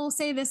many people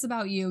say this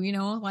about you,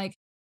 like,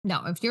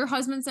 no, if your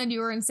husband said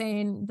you were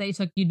insane, they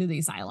took you to the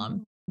asylum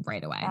Mhm.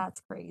 right away. That's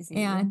crazy.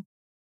 And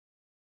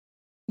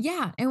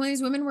yeah, and when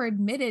these women were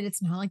admitted,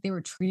 it's not like they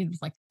were treated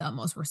with like the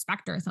most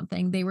respect or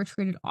something. They were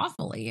treated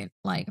awfully.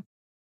 Like,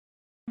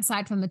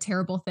 aside from the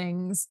terrible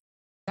things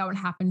that would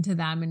happen to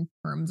them in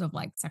terms of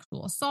like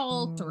sexual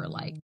assault or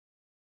like Mm.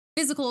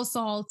 physical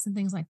assaults and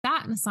things like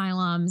that in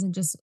asylums and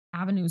just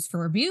avenues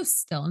for abuse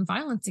still and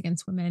violence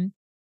against women.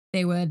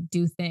 They would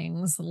do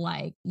things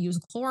like use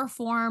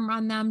chloroform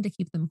on them to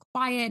keep them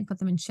quiet and put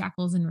them in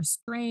shackles and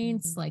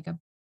restraints, Mhm. like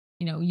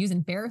use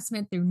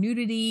embarrassment through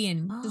nudity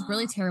and just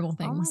really terrible Oh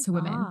things my to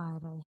women.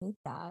 god, I hate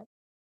that.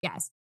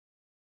 Yes.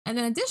 And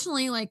then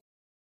additionally, like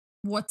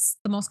what's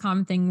the most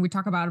common thing we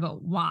talk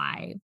about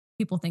why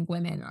people think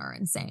women are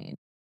insane?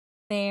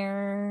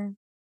 Their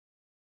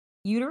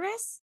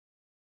uterus?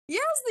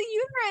 Yes, the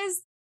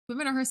uterus.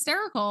 Women are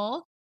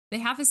hysterical. They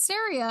have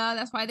hysteria.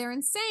 That's why they're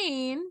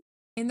insane.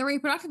 And the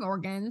reproductive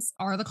organs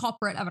are the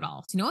culprit of it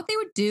all. So you know what they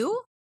would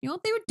do? You know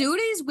what they would do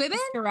to these women?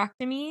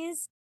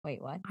 Hysterectomies? Wait,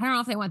 what? I don't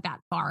know if they went that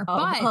far, Oh,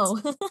 but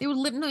oh. they would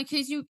live no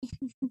because you.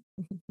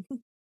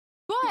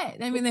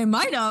 But I mean, they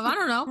might have. I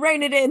don't know.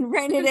 Rein it in,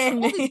 rein it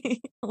Control these. in,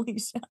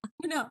 Alicia.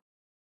 No,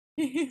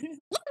 listen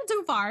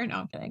too far. No,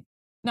 I'm kidding.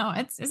 No,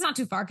 it's not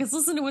too far because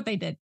listen to what they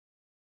did.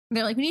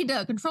 They're like, we need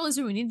to control this.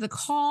 We need to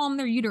calm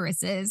their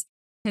uteruses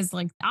because,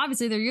 like,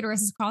 obviously their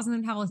uterus is causing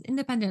them to have all this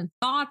independent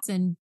thoughts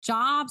and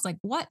jobs. Like,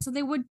 what? So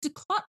they would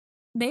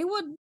they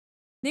would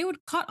they would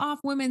cut off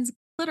women's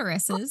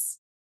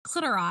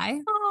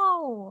clitori.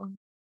 Oh,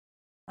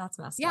 that's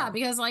messed Yeah, up.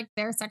 because like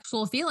their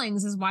sexual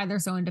feelings is why they're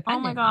so Oh my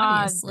independent.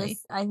 god, Obviously,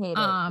 this I hate it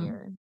um,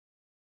 here.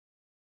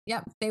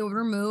 yep, they would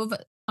remove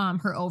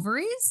her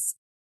ovaries.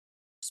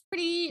 It's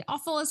pretty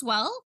awful as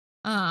well.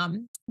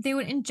 They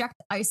would inject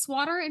ice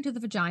water into the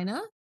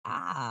vagina.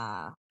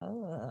 Ah,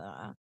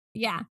 ugh.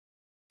 Yeah.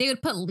 They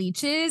would put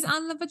leeches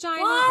on the vagina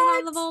and on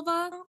What? the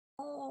vulva.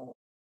 Oh.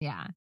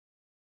 Yeah.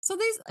 So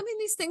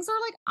these things are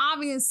like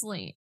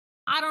obviously,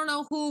 I don't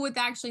know who would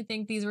actually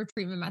think these were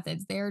treatment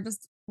methods. They're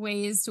just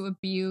ways to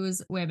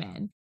abuse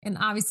women. And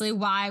obviously,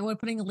 why would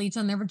putting a leech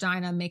on their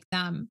vagina make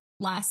them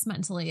less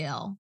mentally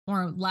ill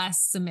or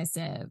less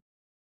submissive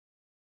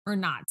or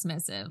not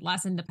submissive,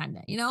 less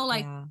independent?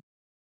 Like Yeah.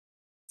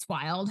 it's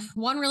wild.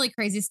 One really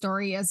crazy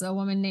story is a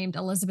woman named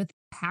Elizabeth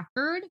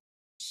Packard.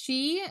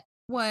 She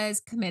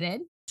was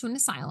committed to an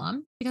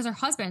asylum because her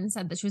husband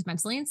said that she was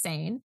mentally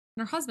insane.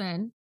 And her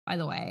husband, by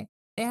the way,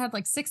 they had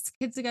like 6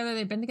 kids together.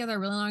 They'd been together a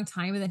really long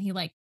time. But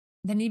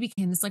then he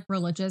became this like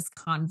religious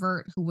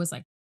convert who was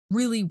like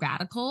really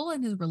radical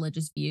in his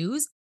religious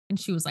views. And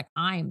she was like,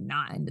 I'm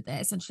not into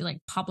this. And she like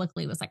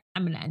publicly was like,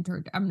 I'm going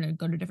to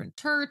go to a different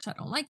church. I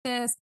don't like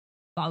this,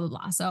 blah, blah,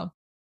 blah. So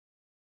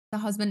the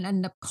husband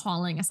ended up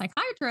calling a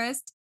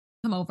psychiatrist to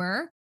come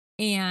over.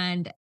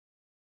 And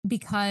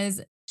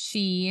because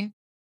she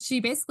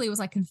basically was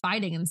like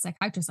confiding in the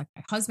psychiatrist, like,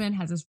 my husband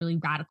has this really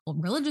radical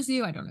religious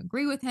view. I don't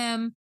agree with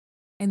him.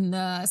 And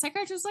the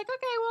psychiatrist was like,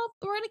 okay, well,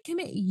 we're going to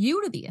commit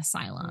you to the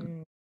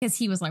asylum. Because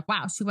he was like,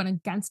 wow, she went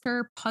against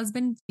her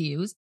husband's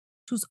views.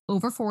 She was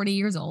over 40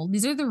 years old.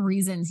 These are the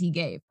reasons he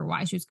gave for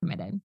why she was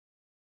committed.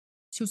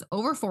 She was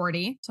over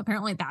 40. So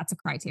apparently that's a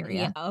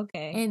criteria. Yeah,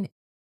 okay. And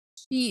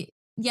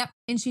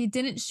and she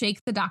didn't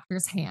shake the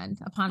doctor's hand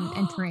upon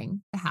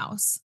entering the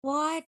house.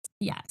 What?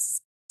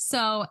 Yes.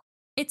 So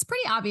it's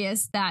pretty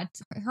obvious that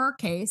her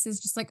case is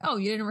just like, oh,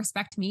 you didn't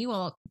respect me.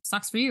 Well, it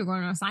sucks for you. You're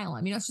going to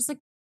asylum. It's just like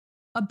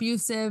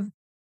abusive,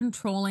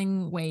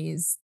 controlling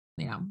ways,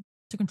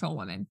 to control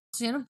women.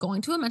 She ended up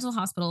going to a mental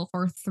hospital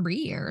for 3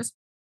 years.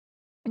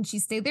 And she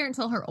stayed there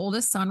until her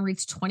oldest son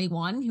reached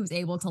 21. He was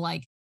able to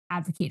like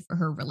advocate for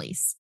her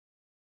release.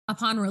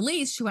 Upon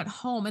release, she went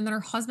home and then her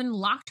husband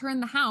locked her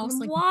in the house,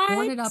 like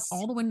boarded up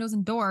all the windows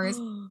and doors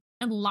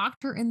and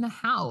locked her in the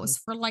house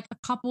for like a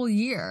couple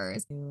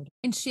years. Dude.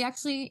 And she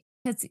actually,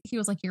 because he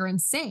was like, you're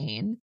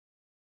insane.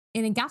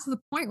 And it got to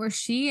the point where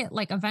she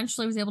like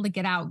eventually was able to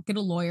get out, get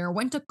a lawyer,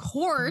 went to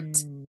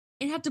court and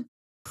had to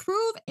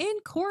prove in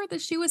court that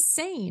she was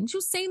sane. She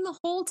was sane the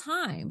whole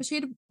time, but she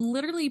had to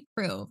literally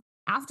prove.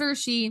 After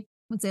she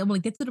was able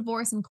to get the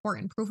divorce in court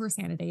and prove her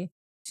sanity,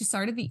 she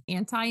started the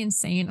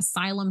Anti-Insane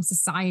Asylum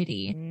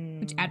Society,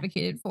 which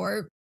advocated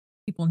for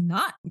people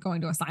not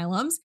going to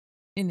asylums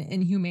in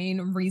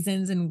inhumane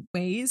reasons and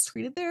ways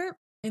treated there.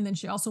 And then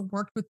she also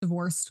worked with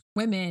divorced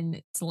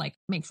women to like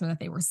make sure that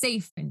they were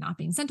safe and not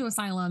being sent to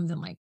asylums and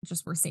like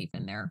just were safe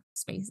in their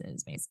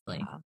spaces,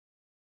 basically,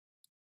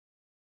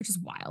 which is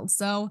wild.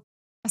 So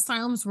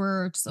asylums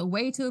were just a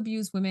way to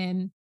abuse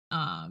women.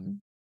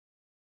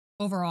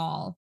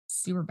 Overall,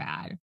 super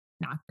bad,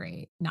 not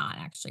great, not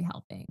actually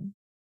helping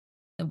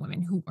the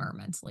women who were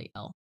mentally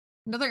ill.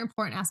 Another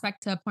important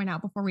aspect to point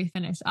out before we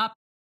finish up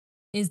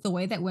is the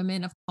way that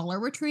women of color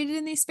were treated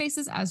in these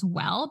spaces as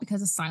well,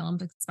 because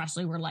asylums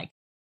especially were like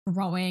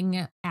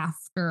growing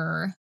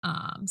after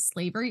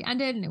slavery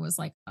ended, and it was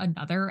like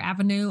another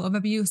avenue of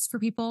abuse for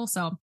people.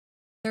 So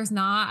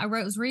I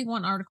was reading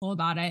one article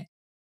about it.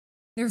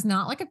 There's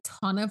not like a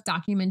ton of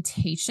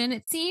documentation,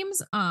 it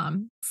seems,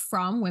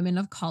 from women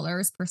of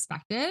color's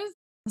perspective,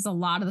 because a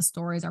lot of the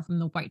stories are from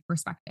the white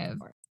perspective.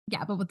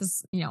 Yeah, but what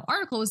this,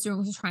 article was doing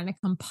was just trying to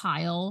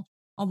compile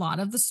a lot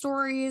of the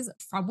stories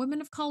from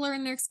women of color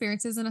and their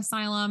experiences in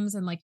asylums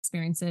and like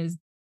experiences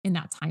in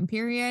that time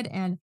period.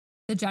 And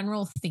the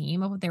general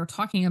theme of what they were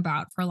talking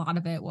about for a lot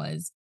of it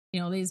was,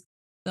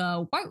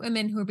 the white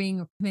women who were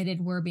being committed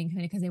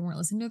because they weren't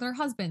listening to their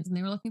husbands and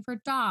they were looking for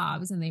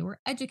jobs and they were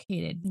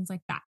educated, things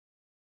like that.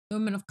 The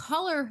women of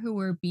color who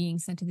were being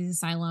sent to these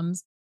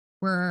asylums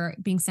were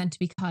being sent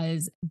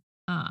because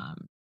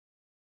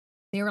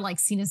they were like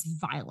seen as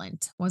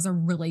violent, was a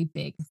really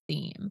big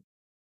theme.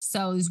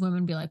 So these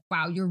women would be like,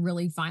 wow, you're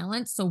really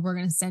violent, so we're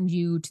going to send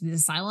you to the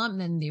asylum.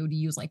 And then they would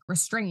use like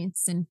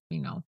restraints and,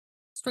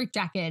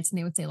 straitjackets. And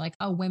they would say like,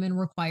 oh, women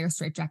require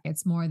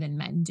straitjackets more than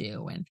men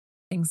do and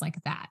things like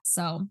that.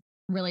 So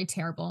really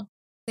terrible.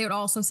 They would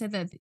also say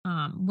that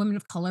women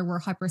of color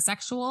were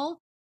hypersexual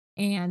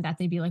and that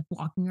they'd be like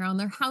walking around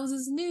their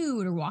houses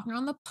nude or walking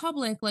around the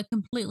public like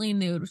completely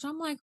nude, which I'm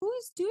like,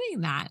 who's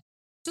doing that?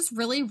 Just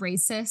really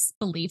racist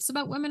beliefs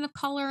about women of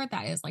color.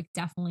 That is like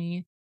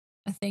definitely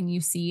a thing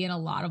you see in a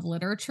lot of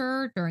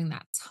literature during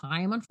that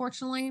time,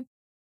 unfortunately.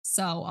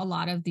 So a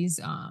lot of these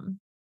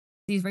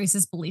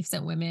racist beliefs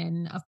that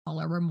women of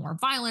color were more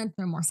violent,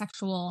 they're more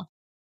sexual,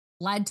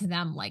 led to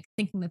them like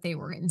thinking that they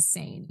were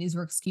insane. These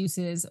were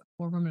excuses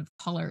for women of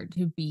color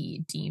to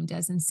be deemed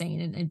as insane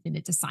and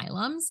admitted to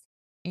asylums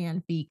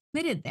and be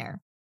committed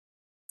there,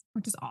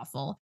 which is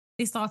awful.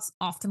 These thoughts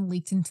often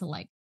leaked into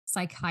like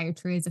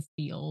psychiatry as a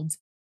field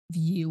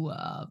view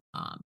of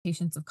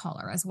patients of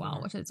color as well,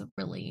 which is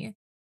really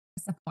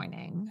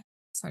disappointing.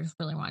 So I just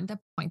really wanted to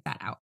point that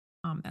out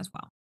as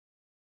well.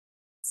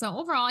 So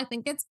overall, I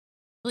think it's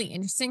really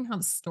interesting how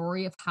the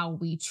story of how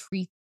we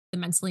treat the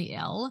mentally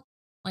ill,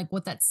 like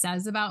what that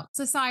says about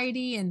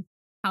society and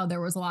how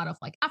there was a lot of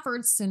like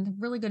efforts and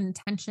really good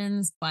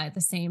intentions, but at the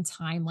same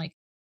time, like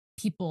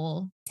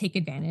people take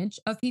advantage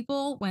of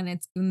people when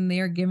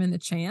they're given the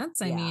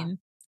chance. I mean,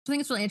 I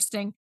think it's really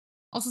interesting.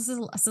 Also says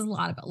a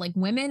lot about like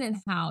women and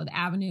how the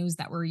avenues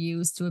that were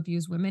used to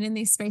abuse women in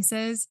these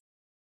spaces.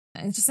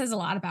 And it just says a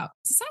lot about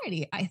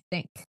society, I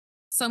think.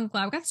 So I'm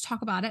glad we got to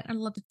talk about it. I'd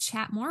love to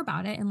chat more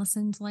about it and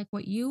listen to like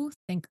what you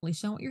think,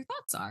 Alicia, and what your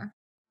thoughts are.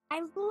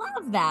 I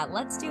love that.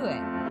 Let's do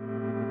it.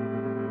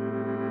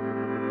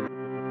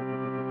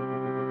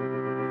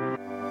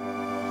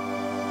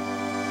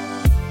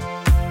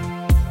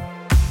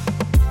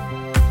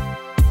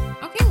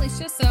 Okay,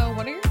 Alicia, so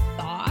what are your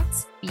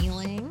thoughts,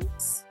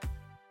 feelings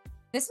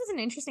This was an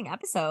interesting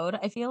episode.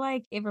 I feel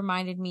like it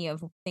reminded me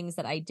of things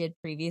that I did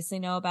previously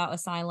know about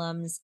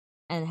asylums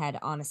and had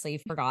honestly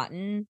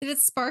forgotten. Did it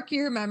spark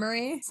your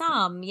memory?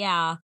 Some,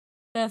 yeah.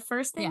 The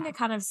first thing Yeah. that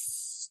kind of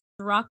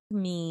struck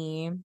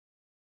me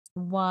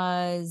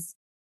was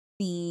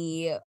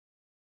the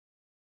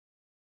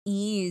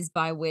ease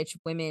by which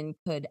women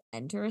could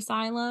enter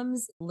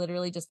asylums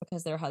literally just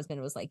because their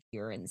husband was like,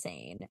 "You're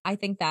insane." I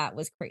think that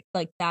was crazy.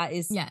 Like, that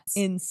is Yes.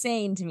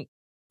 insane to me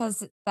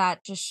because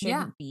that just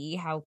Yeah. shouldn't be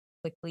how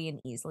quickly and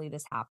easily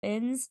this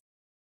happens.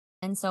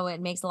 And so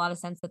it makes a lot of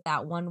sense that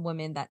that one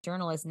woman, that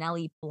journalist,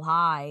 Nellie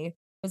Bly,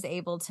 was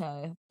able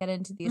to get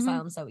into the Mhm.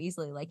 asylum so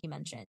easily, like you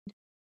mentioned.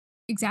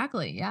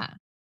 Exactly, yeah.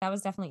 That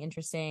was definitely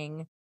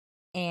interesting.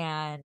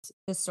 And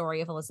the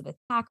story of Elizabeth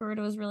Packard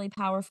was really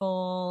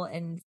powerful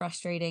and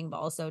frustrating, but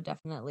also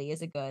definitely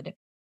is a good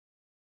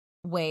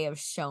way of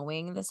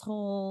showing this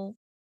whole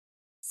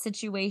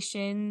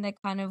situation that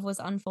kind of was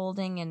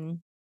unfolding and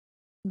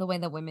the way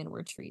that women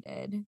were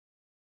treated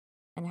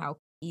and how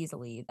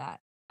easily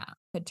that Yeah.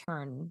 could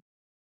turn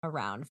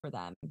around for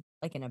them,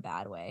 like in a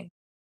bad way.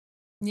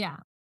 Yeah.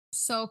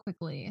 So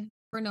quickly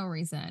for no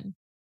reason.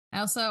 I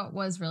also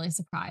was really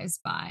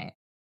surprised by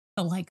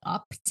the like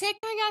uptick,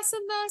 I guess,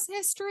 in this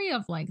history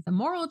of like the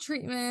moral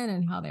treatment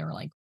and how they were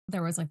like,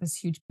 there was like this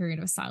huge period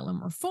of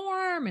asylum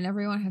reform and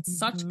everyone had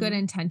such good Mhm.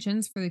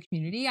 intentions for the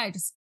community. I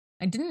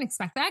didn't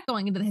expect that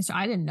going into the history.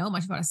 I didn't know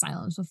much about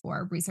asylums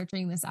before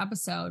researching this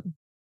episode.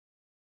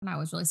 And I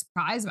was really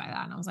surprised by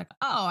that. And I was like,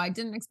 oh, I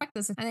didn't expect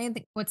this. And I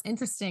think what's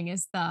interesting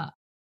is the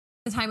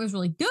time was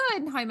really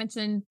good. How I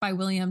mentioned by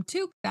William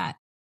Tuke that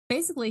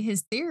basically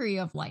his theory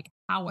of like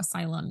how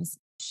asylums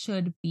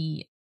should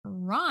be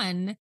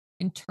run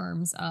in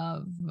terms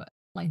of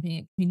like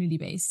being a community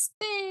based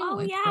thing Oh,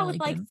 with yeah, with, really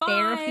like, good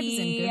vibes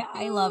and therapy. good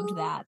I loved food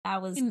that.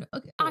 That was and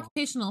cool.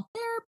 occupational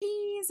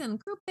therapies and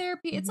group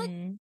therapy. It's like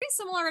Mhm. pretty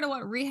similar to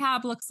what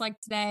rehab looks like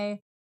today.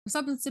 For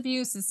substance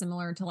abuse is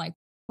similar to like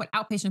what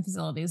outpatient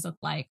facilities look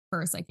like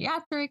for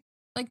psychiatric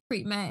like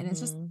treatment. And it's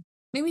just Mhm.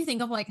 made me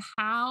think of like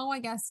how, I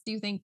guess, do you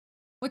think,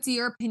 what's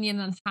your opinion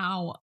on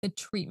how the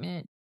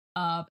treatment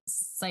of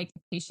psych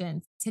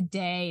patients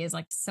today is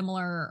like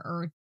similar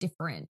or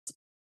different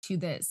to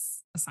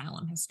this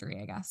asylum history,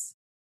 I guess?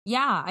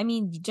 Yeah, I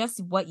mean, just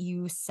what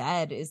you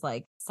said is,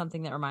 like,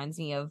 something that reminds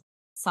me of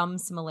some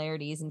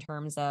similarities in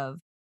terms of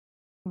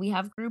we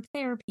have group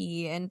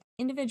therapy and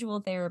individual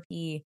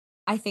therapy.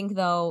 I think,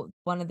 though,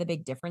 one of the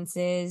big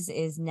differences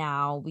is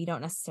now we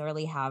don't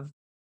necessarily have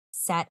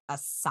set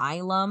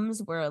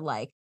asylums where,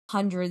 like,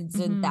 hundreds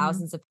and Hmm.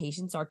 thousands of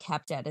patients are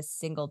kept at a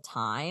single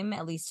time,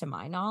 at least to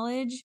my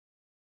knowledge.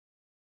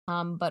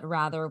 But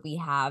rather we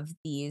have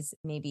these,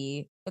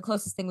 maybe the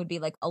closest thing would be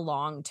like a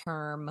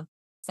long-term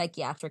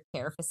psychiatric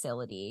care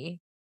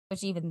facility,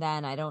 which even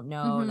then I don't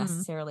know Hmm.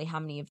 necessarily how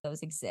many of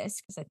those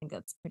exist because I think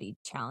that's pretty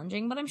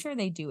challenging, but I'm sure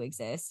they do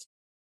exist.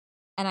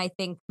 And I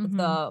think Hmm.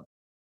 the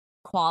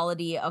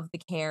quality of the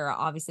care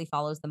obviously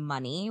follows the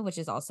money, which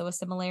is also a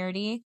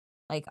similarity.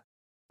 Like,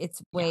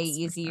 it's way Yes, for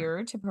sure.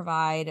 easier to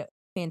provide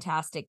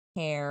fantastic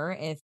care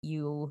if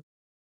you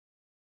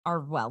are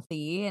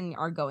wealthy and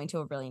are going to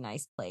a really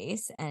nice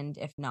place, and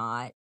if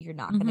not, you're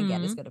not gonna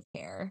get as Hmm. good of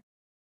care.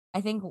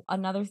 I think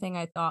another thing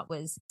I thought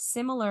was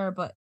similar,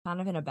 but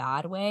kind of in a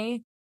bad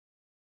way,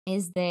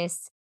 is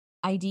this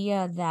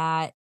idea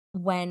that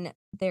when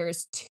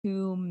there's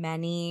too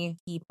many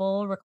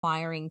people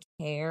requiring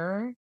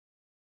care,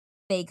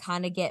 they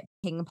kinda get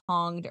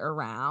ping-ponged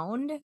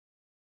around,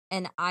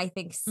 and I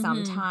think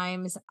Hmm.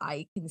 sometimes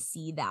I can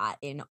see that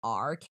in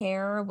our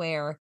care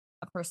where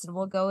a person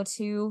will go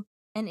to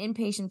an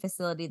inpatient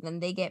facility, then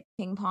they get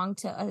ping ponged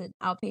to an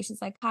outpatient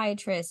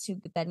psychiatrist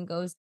who then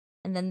goes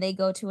and then they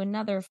go to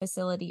another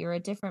facility or a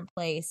different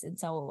place. And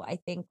so I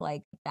think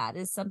like that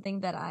is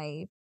something that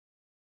I,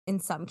 in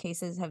some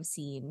cases, have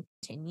seen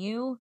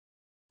continue.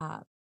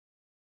 Uh,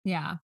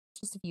 Yeah.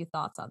 just a few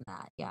thoughts on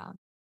that. Yeah.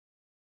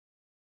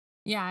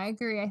 Yeah, I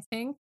agree. I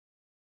think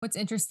what's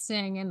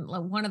interesting and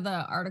like one of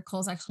the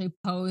articles actually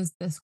posed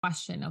this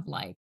question of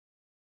like,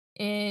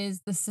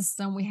 is the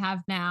system we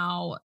have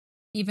now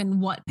even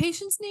what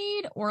patients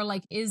need? Or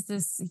like, is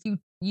this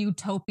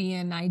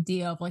utopian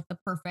idea of like the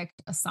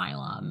perfect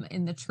asylum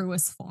in the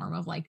truest form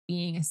of like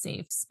being a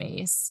safe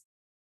space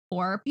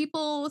for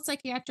people with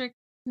psychiatric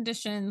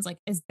conditions? Like,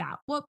 is that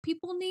what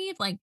people need?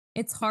 Like,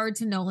 it's hard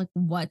to know like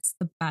what's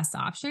the best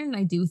option. And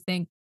I do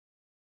think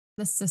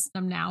the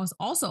system now is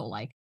also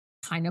like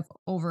kind of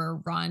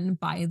overrun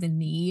by the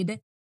need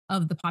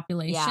of the Yeah,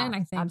 population.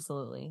 I think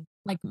absolutely.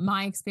 like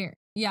my experience,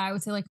 yeah, I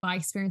would say like my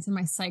experience in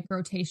my psych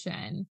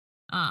rotation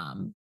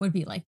would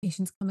be like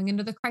patients coming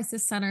into the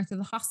crisis center through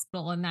the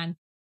hospital and then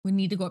we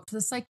need to go up to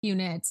the psych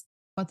unit,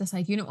 but the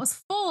psych unit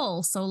was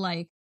full. So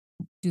like,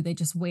 do they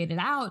just wait it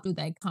out? Do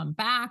they come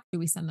back? Do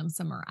we send them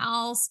somewhere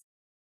else?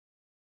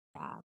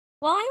 Yeah.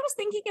 Well, I was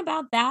thinking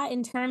about that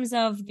in terms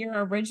of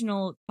your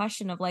original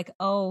question of like,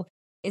 oh,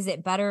 is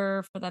it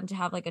better for them to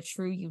have like a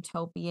true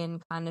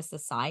utopian kind of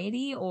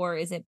society, or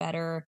is it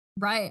better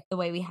Right. the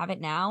way we have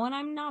it now? And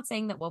I'm not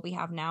saying that what we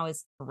have now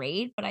is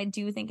great, but I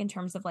do think in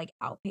terms of like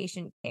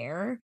outpatient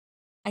care,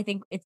 I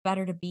think it's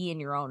better to be in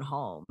your own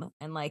home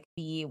and like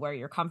be where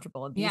you're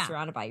comfortable and be Yeah.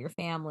 surrounded by your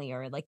family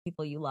or like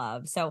people you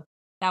love. So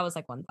that was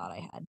like one thought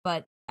I had,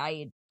 but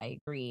I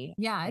agree.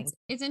 Yeah. I think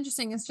It's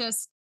interesting. It's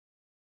just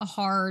a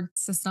hard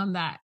system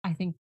that I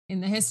think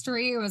in the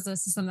history it was a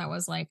system that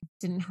was like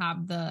didn't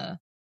have the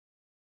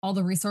all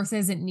the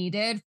resources it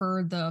needed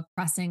for the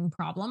pressing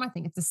problem. I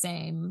think it's the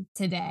same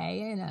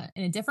today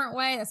in a different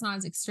way. That's not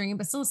as extreme,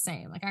 but still the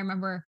same. Like I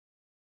remember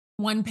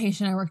one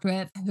patient I worked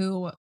with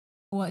who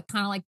what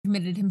kind of like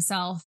committed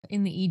himself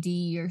in the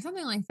ED or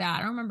something like that. I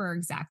don't remember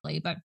exactly,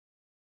 but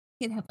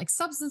he had like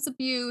substance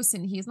abuse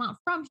and he's not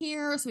from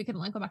here. So we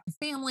couldn't like go back to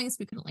family. So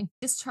we couldn't like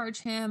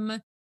discharge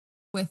him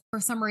with for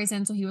some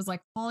reason. So he was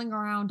like calling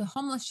around to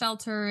homeless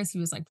shelters. He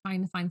was like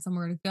trying to find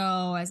somewhere to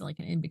go as like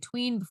an in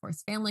between before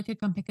his family could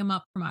come pick him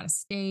up from out of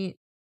state.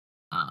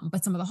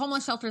 But some of the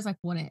homeless shelters like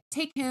wouldn't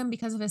take him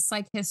because of his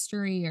psych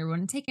history or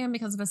wouldn't take him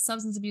because of his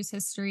substance abuse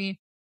history.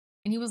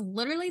 And he was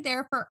literally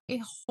there for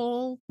a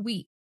whole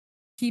week,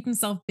 keep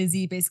himself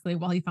busy basically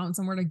while he found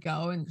somewhere to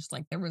go. And just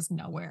like there was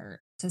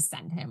nowhere to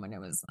send him. And it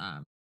was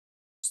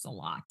just a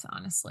lot,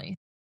 honestly.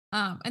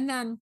 And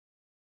then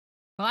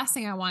the last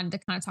thing I wanted to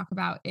kind of talk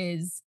about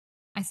is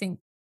I think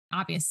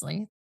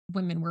obviously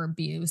women were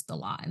abused a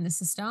lot in the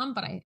system,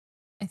 but I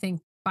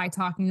think by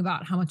talking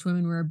about how much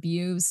women were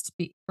abused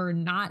for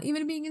not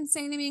even being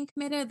insane and being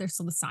committed, there's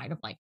still the side of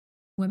like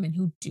women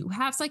who do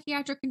have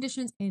psychiatric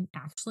conditions and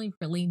actually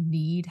really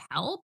need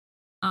help.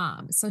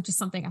 So just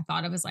something I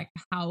thought of is like,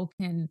 how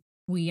can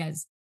we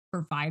as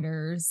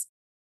providers,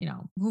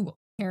 who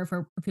care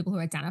for people who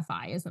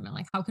identify as women,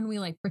 like how can we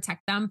like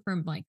protect them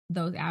from like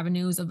those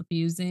avenues of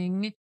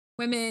abusing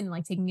women,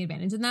 like taking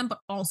advantage of them, but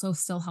also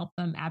still help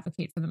them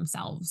advocate for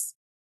themselves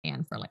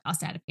and for like us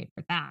to advocate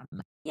for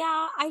them.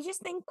 yeah, I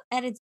just think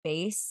at its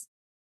base,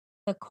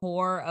 the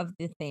core of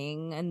the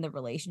thing and the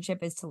relationship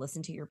is to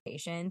listen to your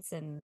patients.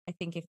 And I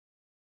think if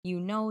you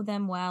know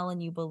them well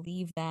and you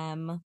believe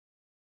them,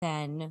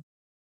 then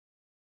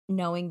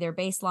knowing their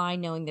baseline,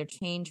 knowing their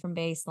change from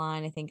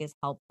baseline, I think is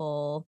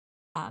helpful.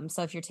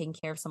 So if you're taking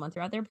care of someone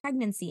throughout their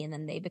pregnancy and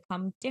then they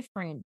become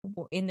different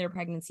in their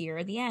pregnancy or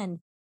at the end,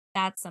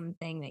 that's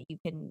something that you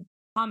can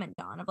comment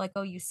on of like,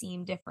 oh, you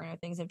seem different or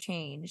things have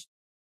changed,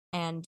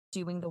 and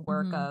doing the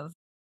work Hmm. of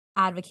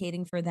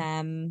advocating for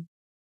them,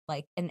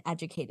 like, and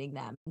educating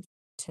them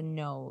to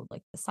know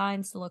like the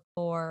signs to look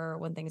for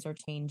when things are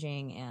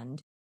changing,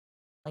 and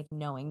like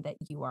knowing that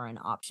you are an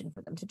option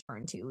for them to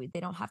turn to. They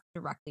don't have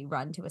to directly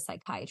run to a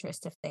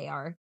psychiatrist if they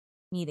are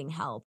needing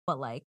help, but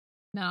like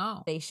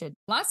No, they should.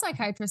 a lot of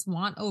psychiatrists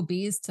want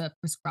OBs to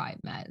prescribe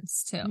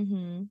meds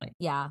too. Like,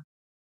 Yeah,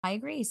 I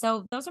agree.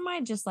 So those are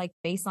my just like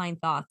baseline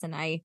thoughts. And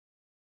I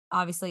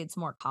obviously it's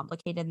more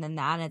complicated than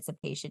that. It's a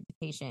patient to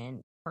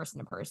patient, person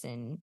to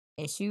person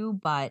issue.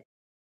 But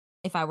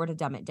if I were to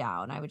dumb it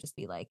down, I would just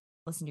be like,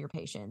 listen to your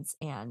patients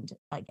and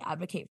like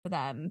advocate for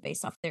them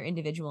based off their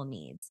individual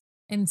needs.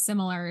 and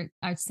similar,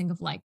 I just think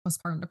of like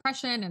postpartum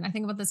depression. And I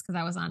think about this because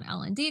I was on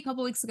L&D a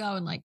couple weeks ago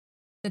and like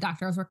the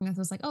doctor I was working with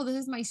was like, oh, this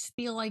is my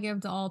spiel I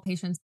give to all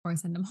patients before I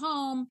send them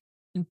home.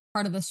 And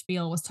part of the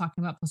spiel was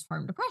talking about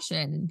postpartum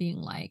depression and being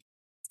like,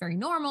 it's very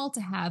normal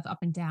to have up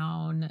and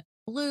down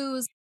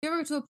blues. If you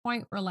ever to a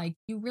point where like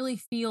you really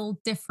feel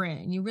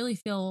different and you really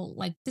feel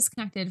like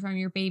disconnected from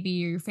your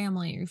baby or your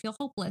family, or you feel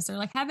hopeless or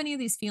like have any of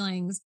these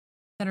feelings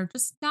that are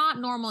just not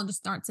normal and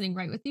just aren't sitting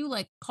right with you,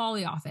 like call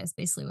the office,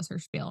 basically was her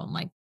spiel. And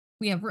like,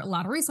 we have a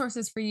lot of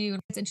resources for you.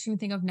 It's interesting to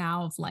think of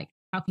now of like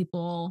how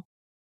people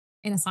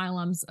in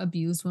asylums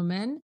abuse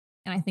women.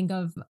 And I think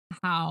of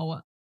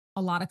how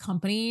a lot of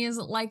companies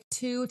like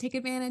to take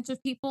advantage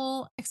of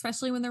people,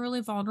 especially when they're really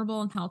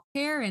vulnerable in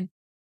healthcare. And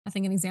I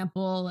think an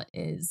example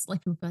is like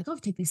people be like, oh, if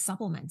you take these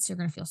supplements, you're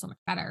going to feel so much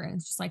better. And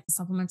it's just like the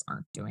supplements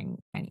aren't doing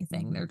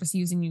anything. They're just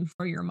using you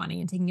for your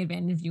money and taking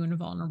advantage of you in a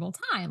vulnerable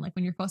time. Like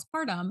when you're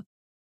postpartum,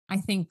 I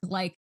think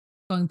like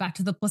going back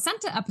to the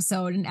placenta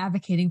episode and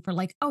advocating for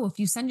like, oh, if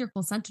you send your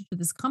placenta to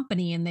this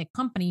company and the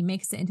company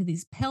makes it into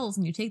these pills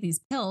and you take these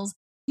pills,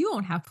 you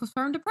won't have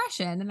postpartum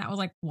depression. And that was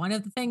like one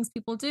of the things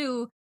people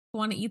do who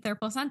want to eat their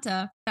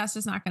placenta. That's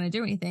just not going to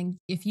do anything.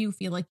 If you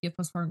feel like you have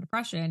postpartum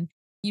depression,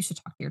 you should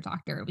talk to your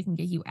doctor. We can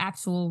get you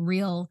actual,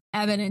 real,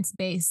 evidence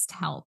based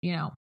help.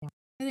 Yeah. I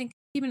think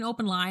keep an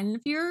open line. And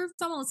if you're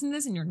someone listening to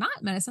this and you're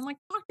not medicine, like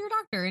talk to your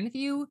doctor. And if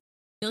you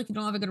feel like you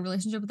don't have a good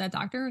relationship with that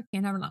doctor,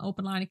 can't have an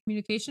open line of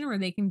communication where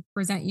they can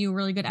present you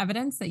really good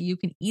evidence that you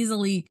can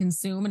easily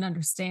consume and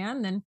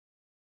understand, then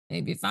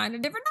maybe find a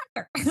different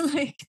doctor.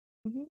 Like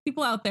Mhm.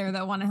 people out there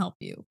that want to help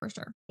you for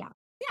sure. Yeah.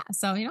 Yeah.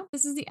 So,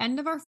 this is the end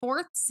of our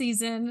fourth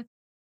season.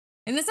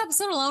 In this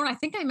episode alone, I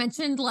think I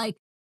mentioned like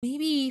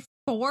maybe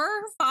 4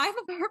 or 5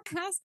 of our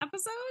past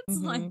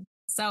episodes. Like, Mhm.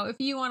 so if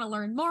you want to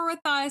learn more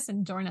with us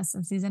and join us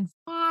in season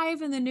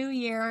 5 in the new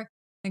year,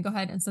 then go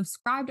ahead and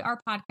subscribe to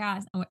our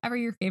podcast on whatever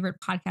your favorite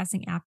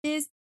podcasting app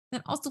is.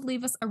 Then also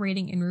leave us a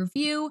rating and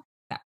review.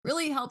 that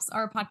really helps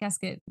our podcast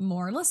get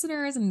more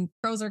listeners and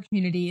grows our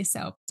community.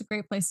 So it's a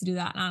great place to do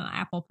that on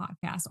Apple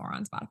Podcasts or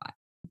on Spotify.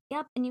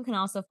 Yep. And you can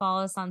also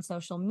follow us on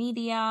social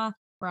media.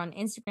 We're on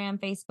Instagram,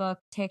 Facebook,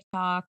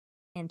 TikTok,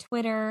 and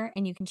Twitter.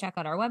 And you can check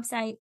out our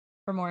website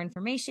for more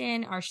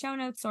information, our show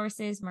notes,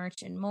 sources,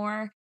 merch, and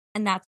more.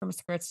 And that's from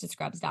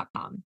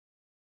skirtstoscrubs.com.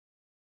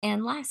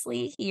 And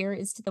lastly, here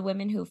is to the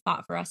women who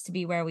fought for us to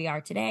be where we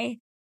are today.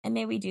 And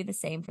may we do the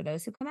same for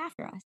those who come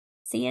after us.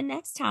 See you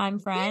next time,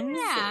 friends,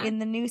 in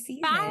the new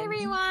season. Bye,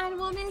 everyone.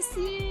 We'll miss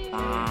you.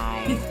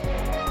 Bye.